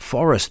time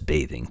forest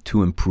bathing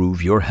to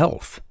improve your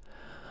health.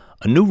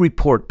 A new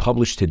report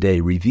published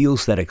today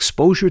reveals that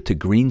exposure to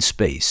green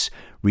space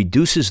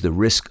reduces the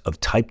risk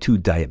of type 2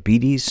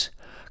 diabetes,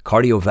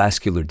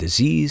 cardiovascular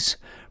disease,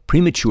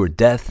 premature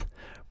death,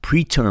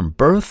 preterm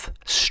birth,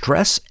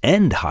 stress,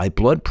 and high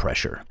blood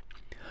pressure.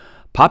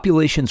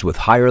 Populations with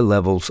higher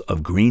levels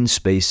of green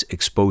space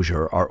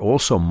exposure are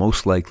also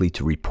most likely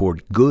to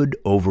report good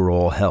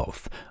overall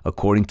health,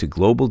 according to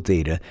global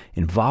data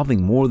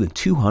involving more than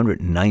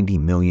 290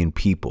 million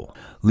people.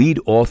 Lead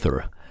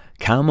author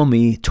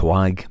Kamome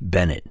Twag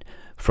Bennett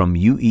from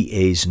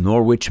UEA's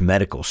Norwich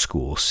Medical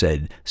School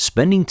said,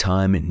 "Spending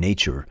time in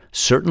nature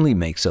certainly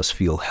makes us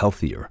feel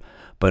healthier,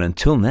 but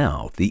until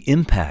now, the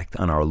impact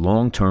on our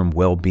long-term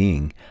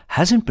well-being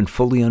hasn't been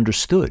fully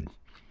understood."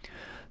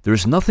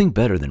 There's nothing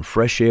better than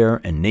fresh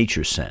air and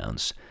nature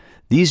sounds.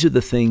 These are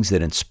the things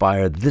that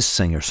inspire this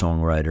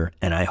singer-songwriter,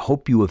 and I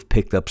hope you have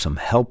picked up some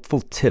helpful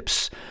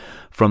tips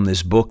from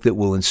this book that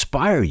will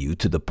inspire you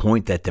to the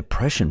point that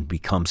depression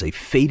becomes a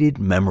faded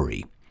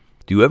memory.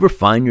 Do you ever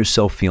find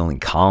yourself feeling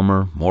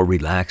calmer, more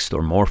relaxed,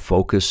 or more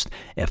focused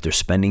after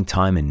spending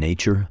time in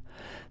nature?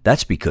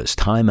 That's because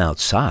time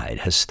outside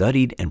has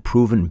studied and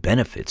proven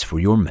benefits for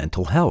your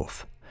mental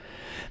health.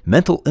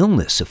 Mental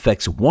illness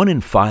affects 1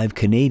 in 5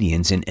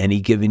 Canadians in any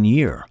given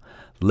year.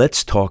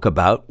 Let's talk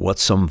about what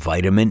some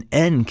vitamin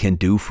N can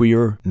do for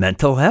your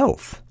mental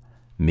health,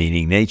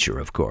 meaning nature,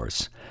 of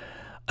course.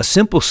 A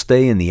simple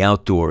stay in the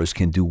outdoors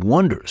can do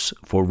wonders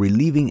for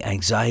relieving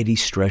anxiety,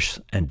 stress,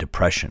 and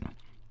depression.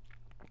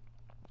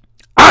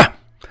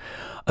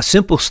 A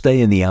simple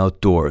stay in the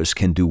outdoors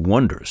can do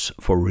wonders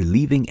for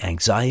relieving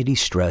anxiety,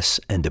 stress,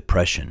 and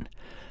depression.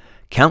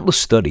 Countless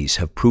studies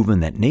have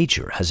proven that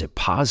nature has a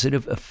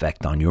positive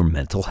effect on your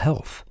mental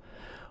health.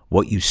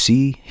 What you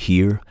see,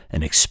 hear,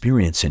 and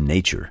experience in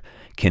nature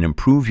can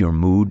improve your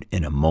mood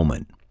in a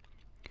moment.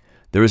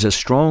 There is a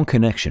strong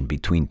connection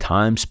between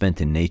time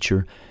spent in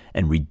nature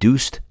and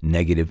reduced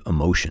negative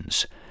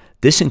emotions.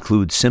 This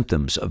includes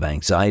symptoms of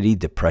anxiety,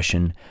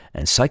 depression,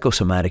 and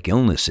psychosomatic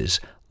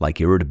illnesses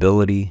like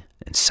irritability,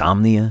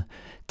 insomnia,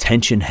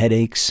 tension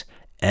headaches,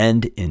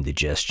 and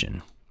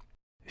indigestion.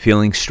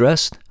 Feeling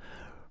stressed?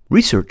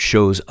 Research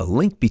shows a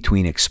link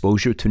between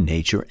exposure to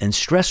nature and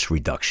stress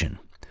reduction.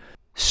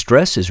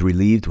 Stress is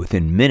relieved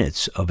within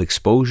minutes of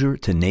exposure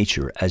to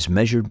nature as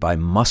measured by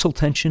muscle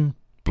tension,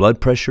 blood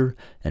pressure,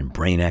 and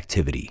brain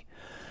activity.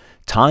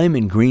 Time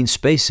in green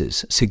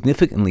spaces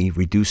significantly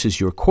reduces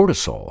your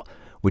cortisol,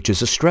 which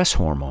is a stress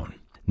hormone.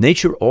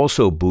 Nature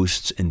also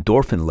boosts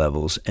endorphin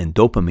levels and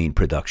dopamine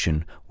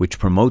production, which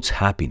promotes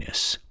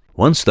happiness.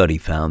 One study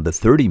found that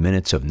 30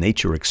 minutes of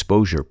nature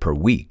exposure per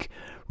week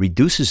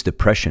reduces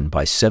depression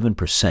by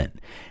 7%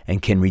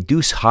 and can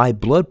reduce high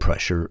blood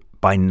pressure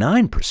by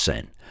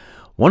 9%.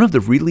 One of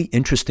the really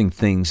interesting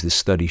things this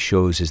study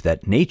shows is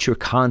that nature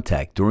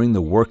contact during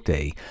the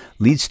workday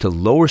leads to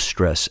lower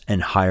stress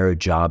and higher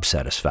job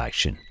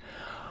satisfaction.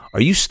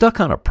 Are you stuck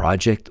on a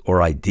project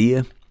or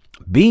idea?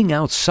 Being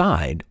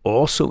outside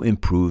also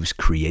improves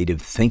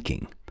creative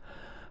thinking.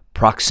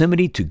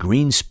 Proximity to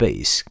green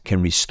space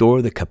can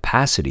restore the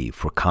capacity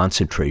for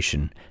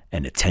concentration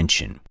and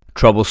attention.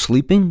 Trouble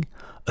sleeping?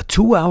 A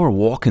 2-hour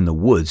walk in the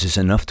woods is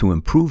enough to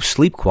improve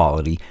sleep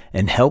quality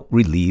and help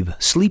relieve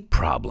sleep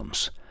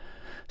problems.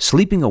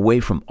 Sleeping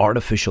away from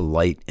artificial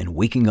light and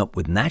waking up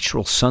with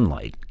natural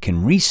sunlight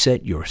can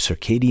reset your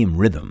circadian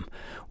rhythm,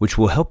 which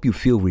will help you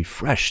feel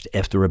refreshed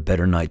after a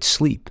better night's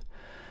sleep.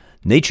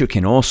 Nature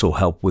can also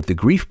help with the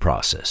grief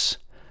process.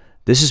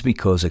 This is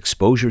because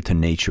exposure to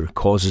nature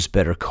causes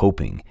better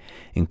coping,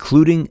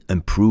 including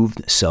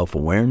improved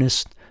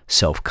self-awareness,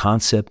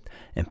 self-concept,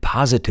 and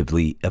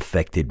positively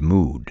affected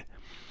mood.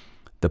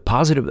 The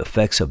positive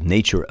effects of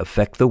nature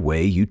affect the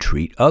way you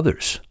treat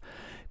others.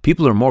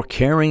 People are more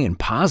caring and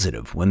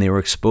positive when they are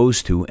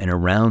exposed to and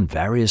around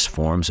various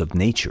forms of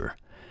nature.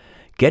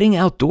 Getting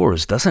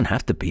outdoors doesn't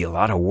have to be a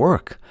lot of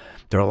work.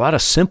 There are a lot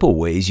of simple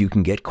ways you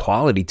can get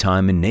quality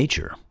time in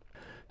nature.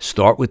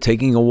 Start with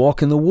taking a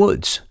walk in the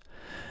woods.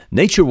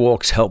 Nature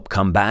walks help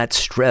combat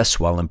stress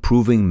while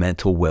improving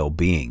mental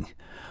well-being.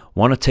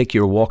 Want to take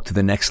your walk to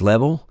the next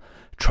level?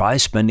 Try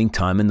spending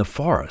time in the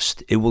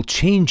forest. It will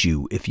change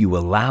you if you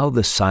allow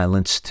the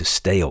silence to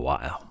stay a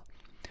while.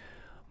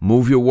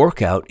 Move your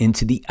workout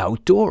into the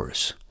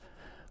outdoors.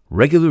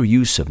 Regular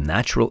use of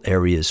natural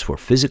areas for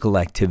physical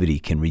activity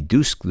can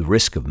reduce the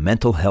risk of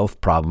mental health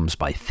problems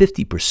by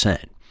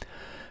 50%.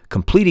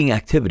 Completing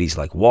activities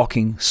like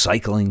walking,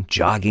 cycling,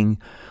 jogging,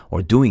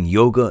 or doing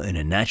yoga in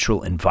a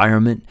natural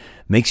environment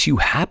makes you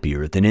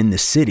happier than in the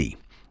city.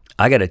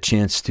 I got a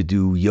chance to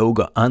do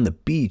yoga on the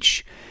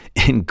beach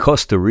in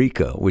Costa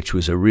Rica, which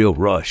was a real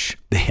rush.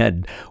 They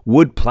had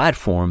wood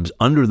platforms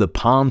under the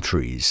palm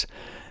trees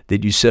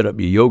that you set up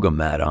your yoga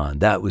mat on.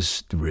 That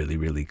was really,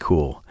 really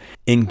cool.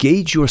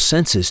 Engage your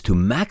senses to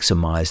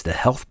maximize the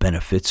health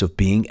benefits of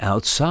being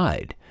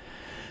outside.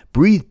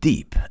 Breathe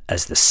deep,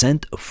 as the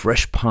scent of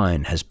fresh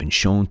pine has been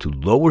shown to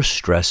lower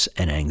stress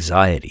and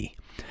anxiety.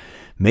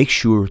 Make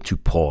sure to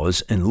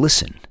pause and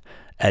listen,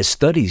 as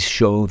studies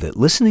show that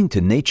listening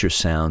to nature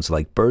sounds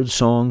like bird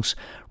songs,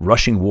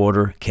 rushing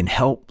water can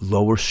help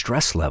lower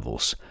stress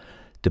levels.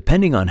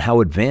 Depending on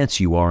how advanced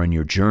you are in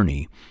your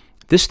journey,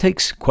 this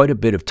takes quite a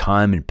bit of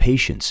time and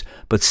patience,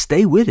 but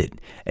stay with it,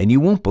 and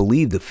you won't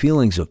believe the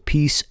feelings of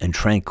peace and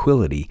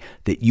tranquility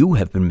that you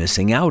have been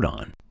missing out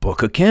on.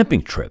 Book a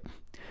camping trip.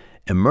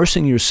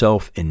 Immersing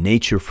yourself in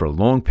nature for a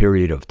long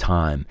period of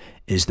time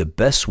is the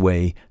best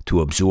way to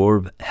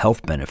absorb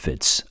health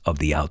benefits of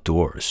the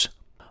outdoors.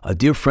 A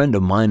dear friend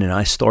of mine and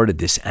I started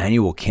this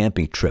annual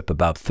camping trip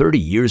about 30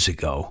 years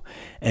ago,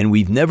 and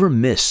we've never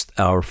missed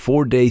our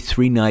 4-day,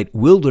 3-night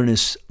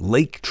wilderness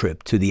lake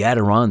trip to the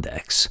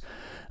Adirondacks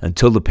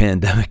until the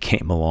pandemic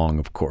came along,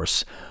 of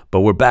course, but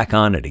we're back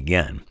on it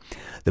again.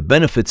 The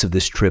benefits of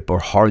this trip are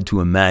hard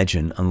to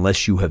imagine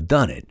unless you have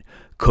done it.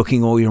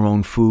 Cooking all your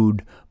own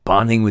food,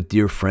 bonding with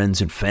dear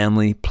friends and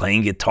family,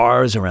 playing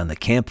guitars around the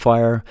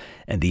campfire,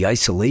 and the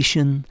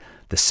isolation,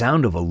 the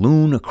sound of a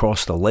loon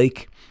across the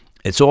lake.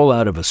 It's all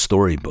out of a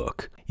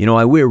storybook. You know,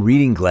 I wear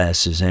reading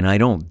glasses and I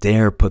don't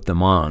dare put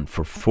them on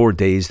for 4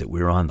 days that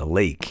we were on the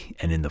lake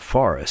and in the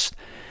forest.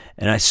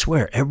 And I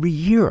swear, every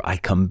year I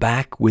come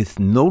back with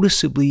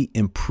noticeably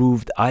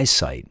improved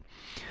eyesight.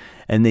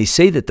 And they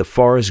say that the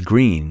forest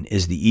green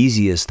is the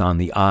easiest on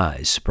the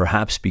eyes,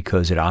 perhaps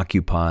because it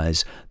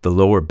occupies the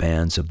lower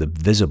bands of the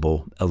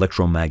visible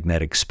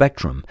electromagnetic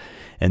spectrum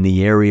in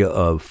the area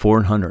of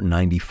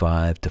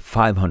 495 to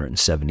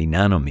 570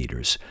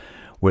 nanometers,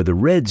 where the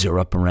reds are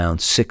up around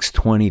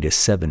 620 to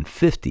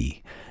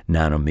 750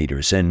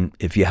 nanometers. And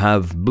if you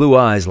have blue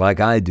eyes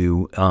like I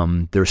do,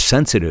 they're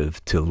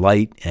sensitive to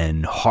light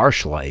and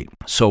harsh light.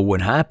 So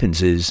what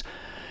happens is,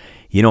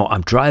 you know,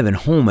 I'm driving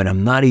home and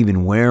I'm not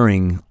even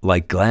wearing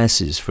like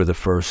glasses for the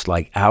first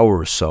hour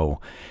or so.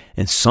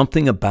 And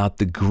something about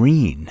the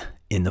green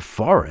in the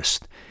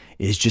forest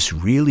is just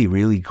really,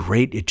 really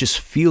great. It just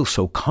feels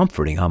so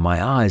comforting on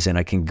my eyes, and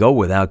I can go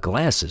without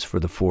glasses for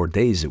the 4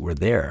 days that we're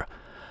there.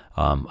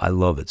 I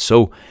love it.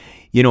 So,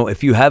 you know,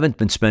 if you haven't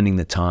been spending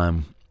the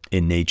time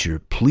in nature,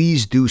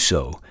 please do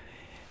so.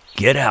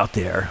 Get out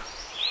there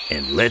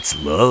and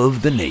let's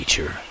love the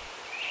nature.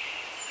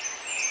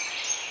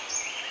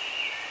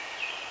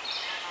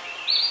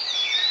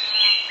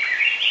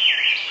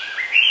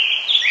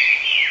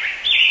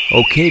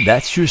 Okay,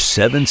 that's your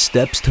 7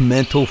 steps to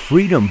mental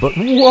freedom. But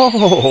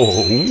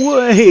whoa,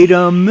 wait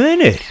a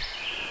minute.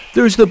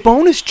 There's the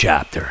bonus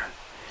chapter.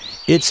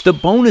 It's the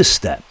bonus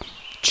step,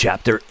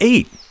 chapter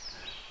 8.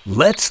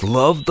 Let's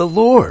love the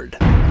Lord.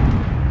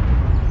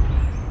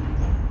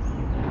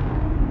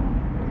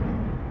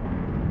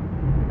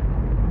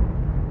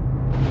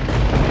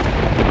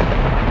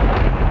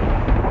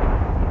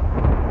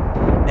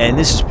 And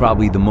this is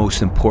probably the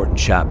most important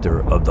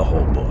chapter of the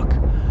whole book.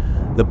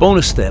 The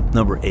bonus step,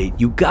 number 8,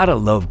 you gotta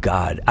love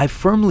God. I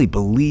firmly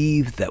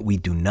believe that we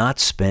do not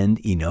spend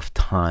enough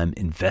time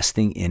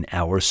investing in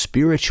our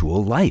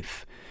spiritual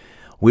life.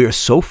 We are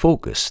so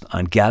focused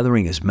on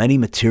gathering as many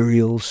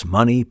materials,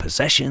 money,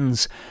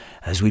 possessions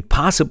as we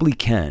possibly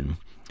can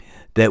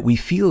that we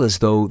feel as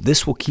though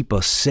this will keep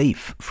us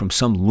safe from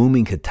some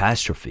looming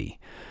catastrophe.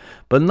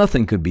 But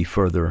nothing could be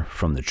further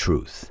from the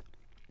truth.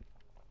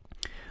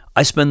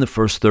 I spend the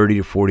first 30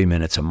 to 40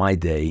 minutes of my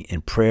day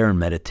in prayer and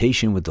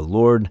meditation with the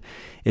Lord.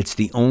 It's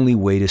the only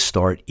way to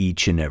start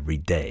each and every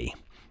day.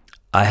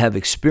 I have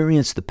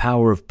experienced the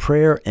power of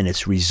prayer and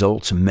its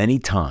results many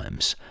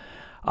times.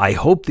 I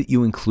hope that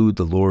you include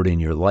the Lord in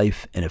your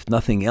life, and if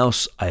nothing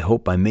else, I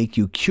hope I make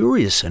you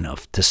curious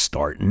enough to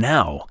start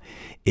now.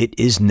 It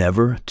is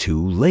never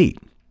too late.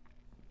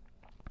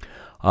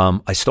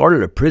 I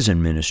started a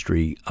prison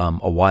ministry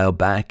a while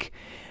back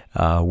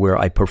where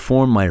I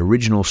perform my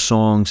original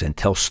songs and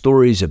tell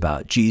stories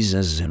about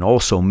Jesus, and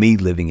also me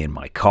living in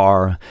my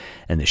car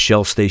and the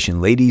Shell Station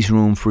ladies'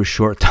 room for a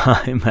short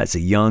time as a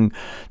young,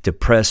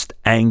 depressed,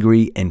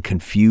 angry, and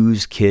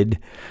confused kid.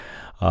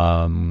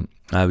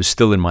 I was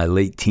still in my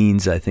late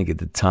teens, I think, at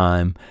the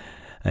time.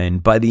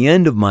 And by the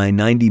end of my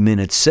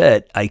 90-minute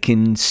set, I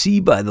can see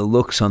by the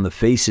looks on the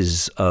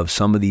faces of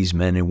some of these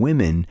men and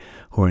women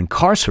who are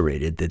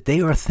incarcerated that they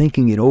are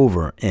thinking it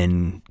over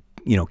and,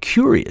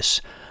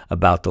 curious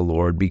about the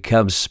Lord,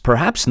 because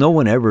perhaps no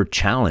one ever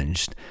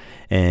challenged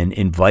and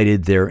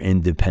invited their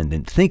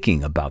independent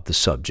thinking about the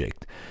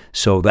subject.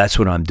 So that's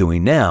what I'm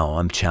doing now.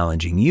 I'm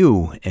challenging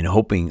you and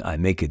hoping I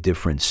make a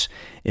difference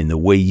in the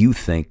way you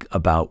think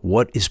about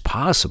what is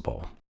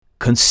possible.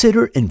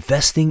 Consider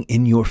investing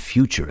in your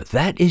future.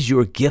 That is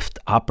your gift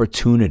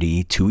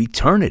opportunity to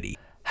eternity.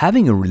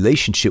 Having a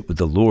relationship with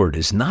the Lord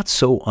is not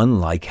so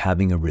unlike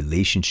having a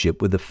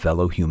relationship with a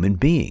fellow human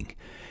being.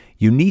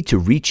 You need to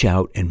reach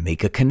out and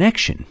make a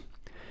connection.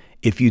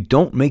 If you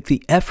don't make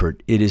the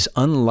effort, it is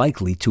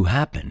unlikely to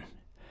happen.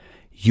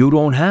 You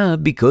don't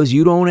have because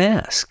you don't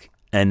ask.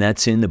 And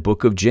that's in the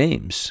book of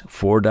James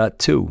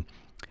 4.2.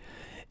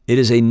 It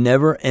is a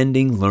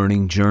never-ending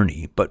learning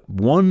journey, but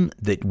one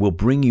that will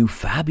bring you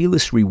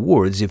fabulous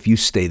rewards if you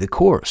stay the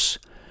course.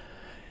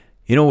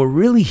 We're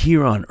really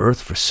here on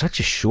earth for such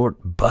a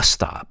short bus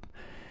stop.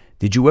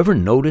 Did you ever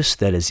notice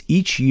that as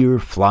each year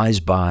flies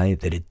by,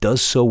 that it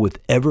does so with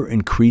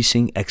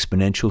ever-increasing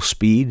exponential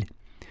speed?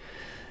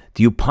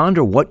 Do you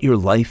ponder what your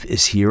life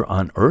is here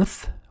on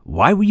earth?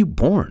 Why were you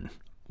born?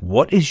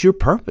 What is your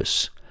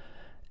purpose?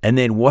 And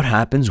then what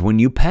happens when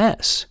you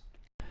pass?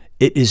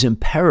 It is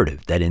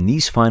imperative that in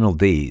these final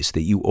days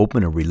that you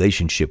open a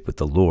relationship with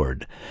the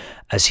Lord.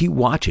 As He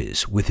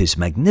watches with His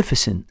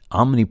magnificent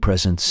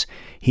omnipresence,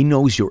 He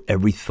knows your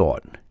every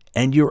thought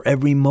and your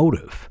every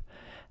motive.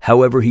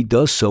 However, he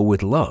does so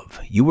with love.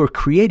 You were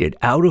created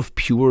out of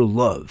pure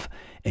love,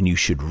 and you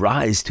should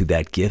rise to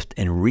that gift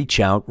and reach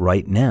out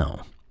right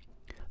now.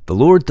 The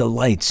Lord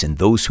delights in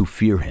those who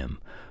fear him,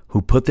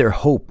 who put their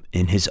hope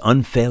in his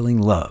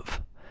unfailing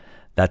love.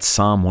 That's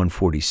Psalm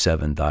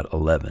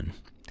 147.11.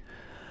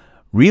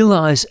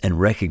 Realize and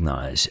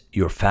recognize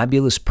your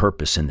fabulous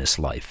purpose in this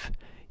life.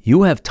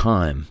 You have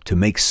time to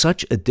make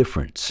such a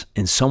difference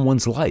in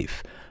someone's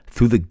life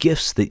through the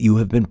gifts that you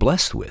have been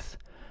blessed with.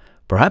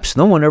 Perhaps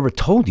no one ever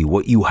told you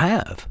what you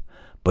have,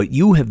 but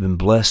you have been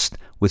blessed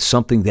with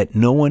something that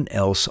no one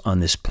else on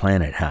this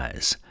planet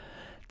has.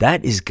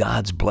 That is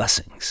God's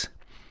blessings.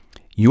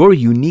 Your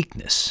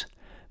uniqueness.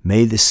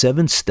 May the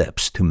 7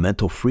 steps to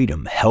mental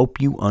freedom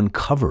help you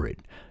uncover it,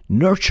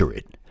 nurture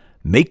it,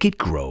 make it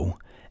grow,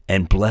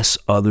 and bless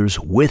others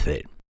with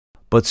it.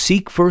 But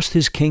seek first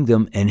his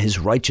kingdom and his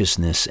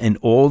righteousness, and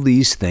all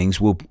these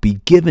things will be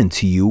given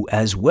to you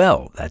as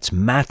well. That's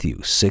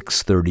Matthew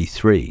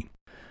 6:33.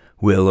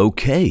 Well,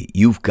 okay,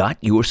 you've got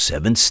your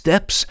 7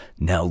 steps.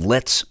 Now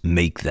let's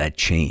make that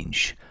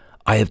change.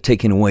 I have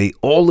taken away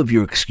all of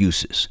your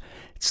excuses.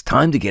 It's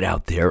time to get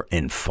out there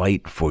and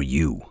fight for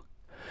you.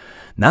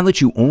 Now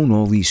that you own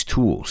all these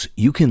tools,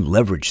 you can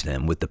leverage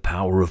them with the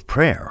power of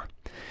prayer.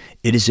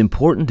 It is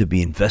important to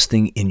be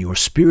investing in your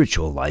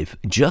spiritual life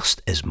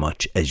just as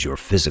much as your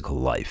physical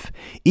life,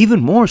 even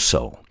more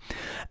so,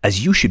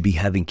 as you should be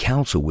having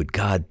counsel with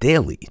God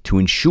daily to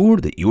ensure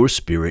that your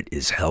spirit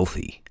is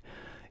healthy.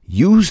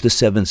 Use the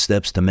 7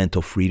 steps to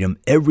mental freedom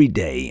every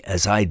day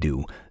as I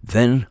do,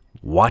 then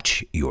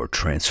watch your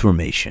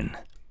transformation.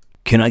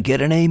 Can I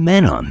get an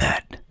amen on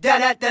that?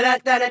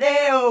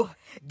 Da-da-da-da-da-da-deo.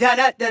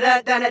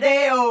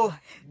 Da-da-da-da-da-da-deo.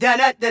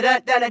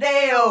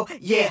 Da-da-da-da-da-da-deo.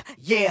 Yeah,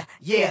 yeah,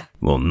 yeah.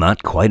 Well,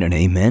 not quite an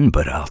amen,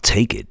 but I'll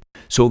take it.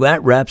 So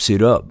that wraps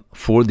it up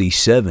for the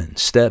 7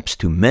 steps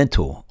to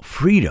mental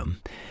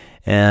freedom.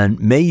 And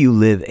may you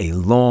live a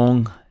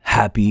long,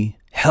 happy,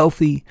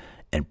 healthy,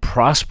 and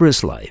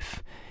prosperous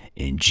life.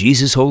 In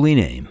Jesus' holy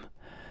name.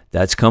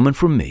 That's coming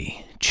from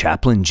me,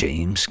 Chaplain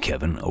James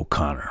Kevin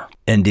O'Connor.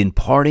 And in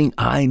parting,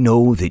 I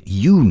know that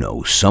you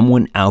know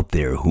someone out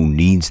there who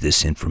needs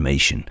this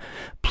information.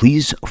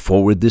 Please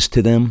forward this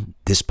to them,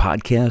 this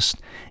podcast,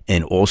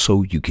 and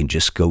also you can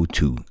just go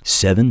to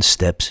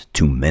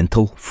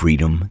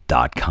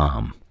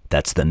 7stepstomentalfreedom.com.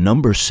 That's the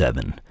number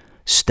 7,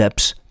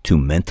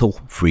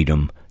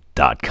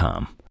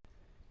 stepstomentalfreedom.com.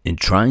 In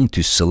trying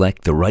to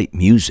select the right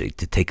music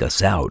to take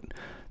us out,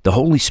 the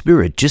Holy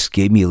Spirit just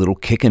gave me a little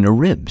kick in the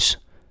ribs.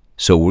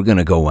 So we're going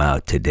to go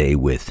out today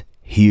with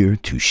Here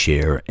to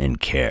Share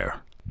and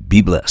Care.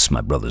 Be blessed,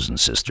 my brothers and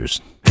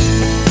sisters.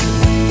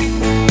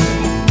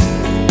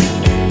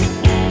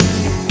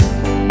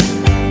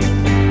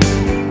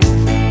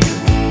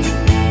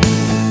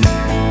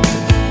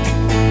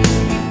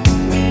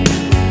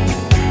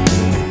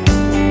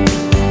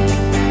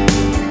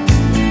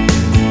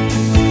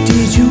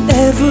 Did you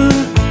ever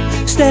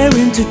stare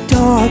into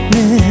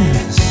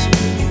darkness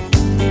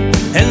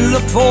and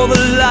look for the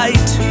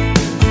light?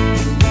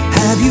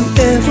 Have you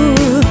ever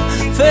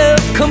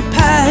felt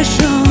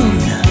compassion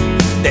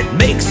that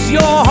makes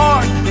your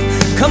heart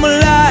come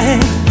alive?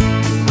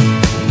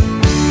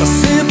 A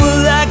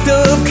simple act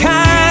of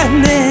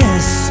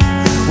kindness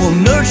will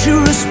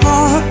nurture a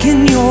spark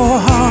in your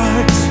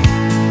heart.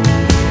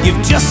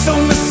 You've just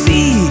sown the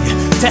seed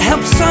to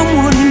help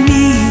someone in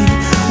need.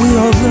 We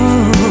all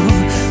love,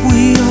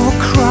 we all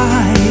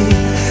cry,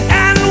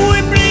 and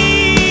we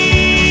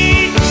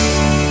bleed.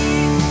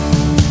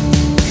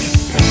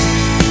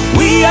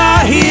 We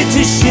are here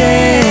to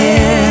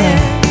share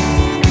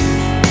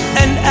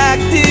and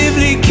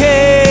actively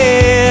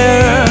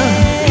care.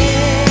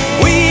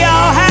 We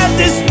all have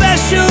this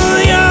special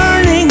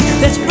yearning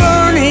that's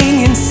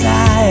burning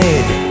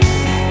inside.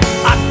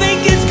 I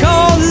think it's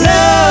called love.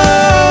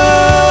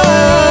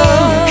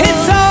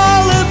 It's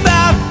all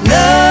about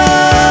love.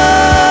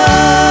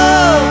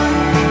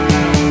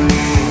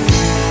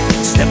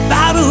 Step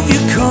out of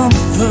your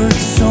comfort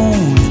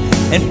zone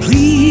and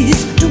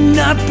please do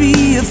not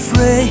be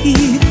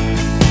afraid.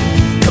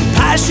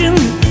 Compassion,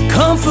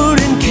 comfort,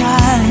 and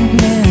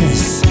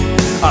kindness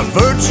are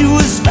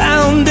virtuous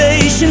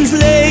foundations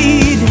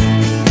laid.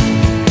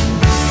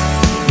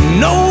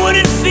 Know what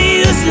it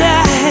feels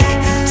like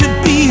to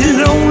be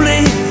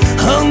lonely,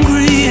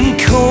 hungry, and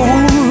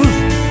cold.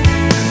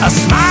 A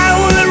smile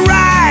will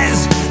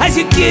arise as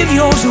you give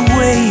yours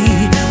away.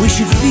 We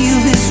should feel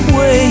this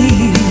way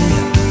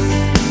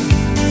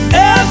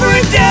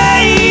every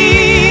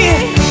day.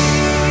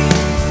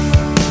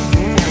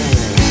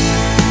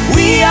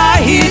 We are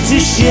here to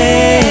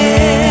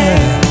share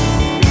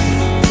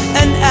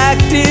and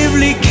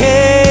actively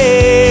care.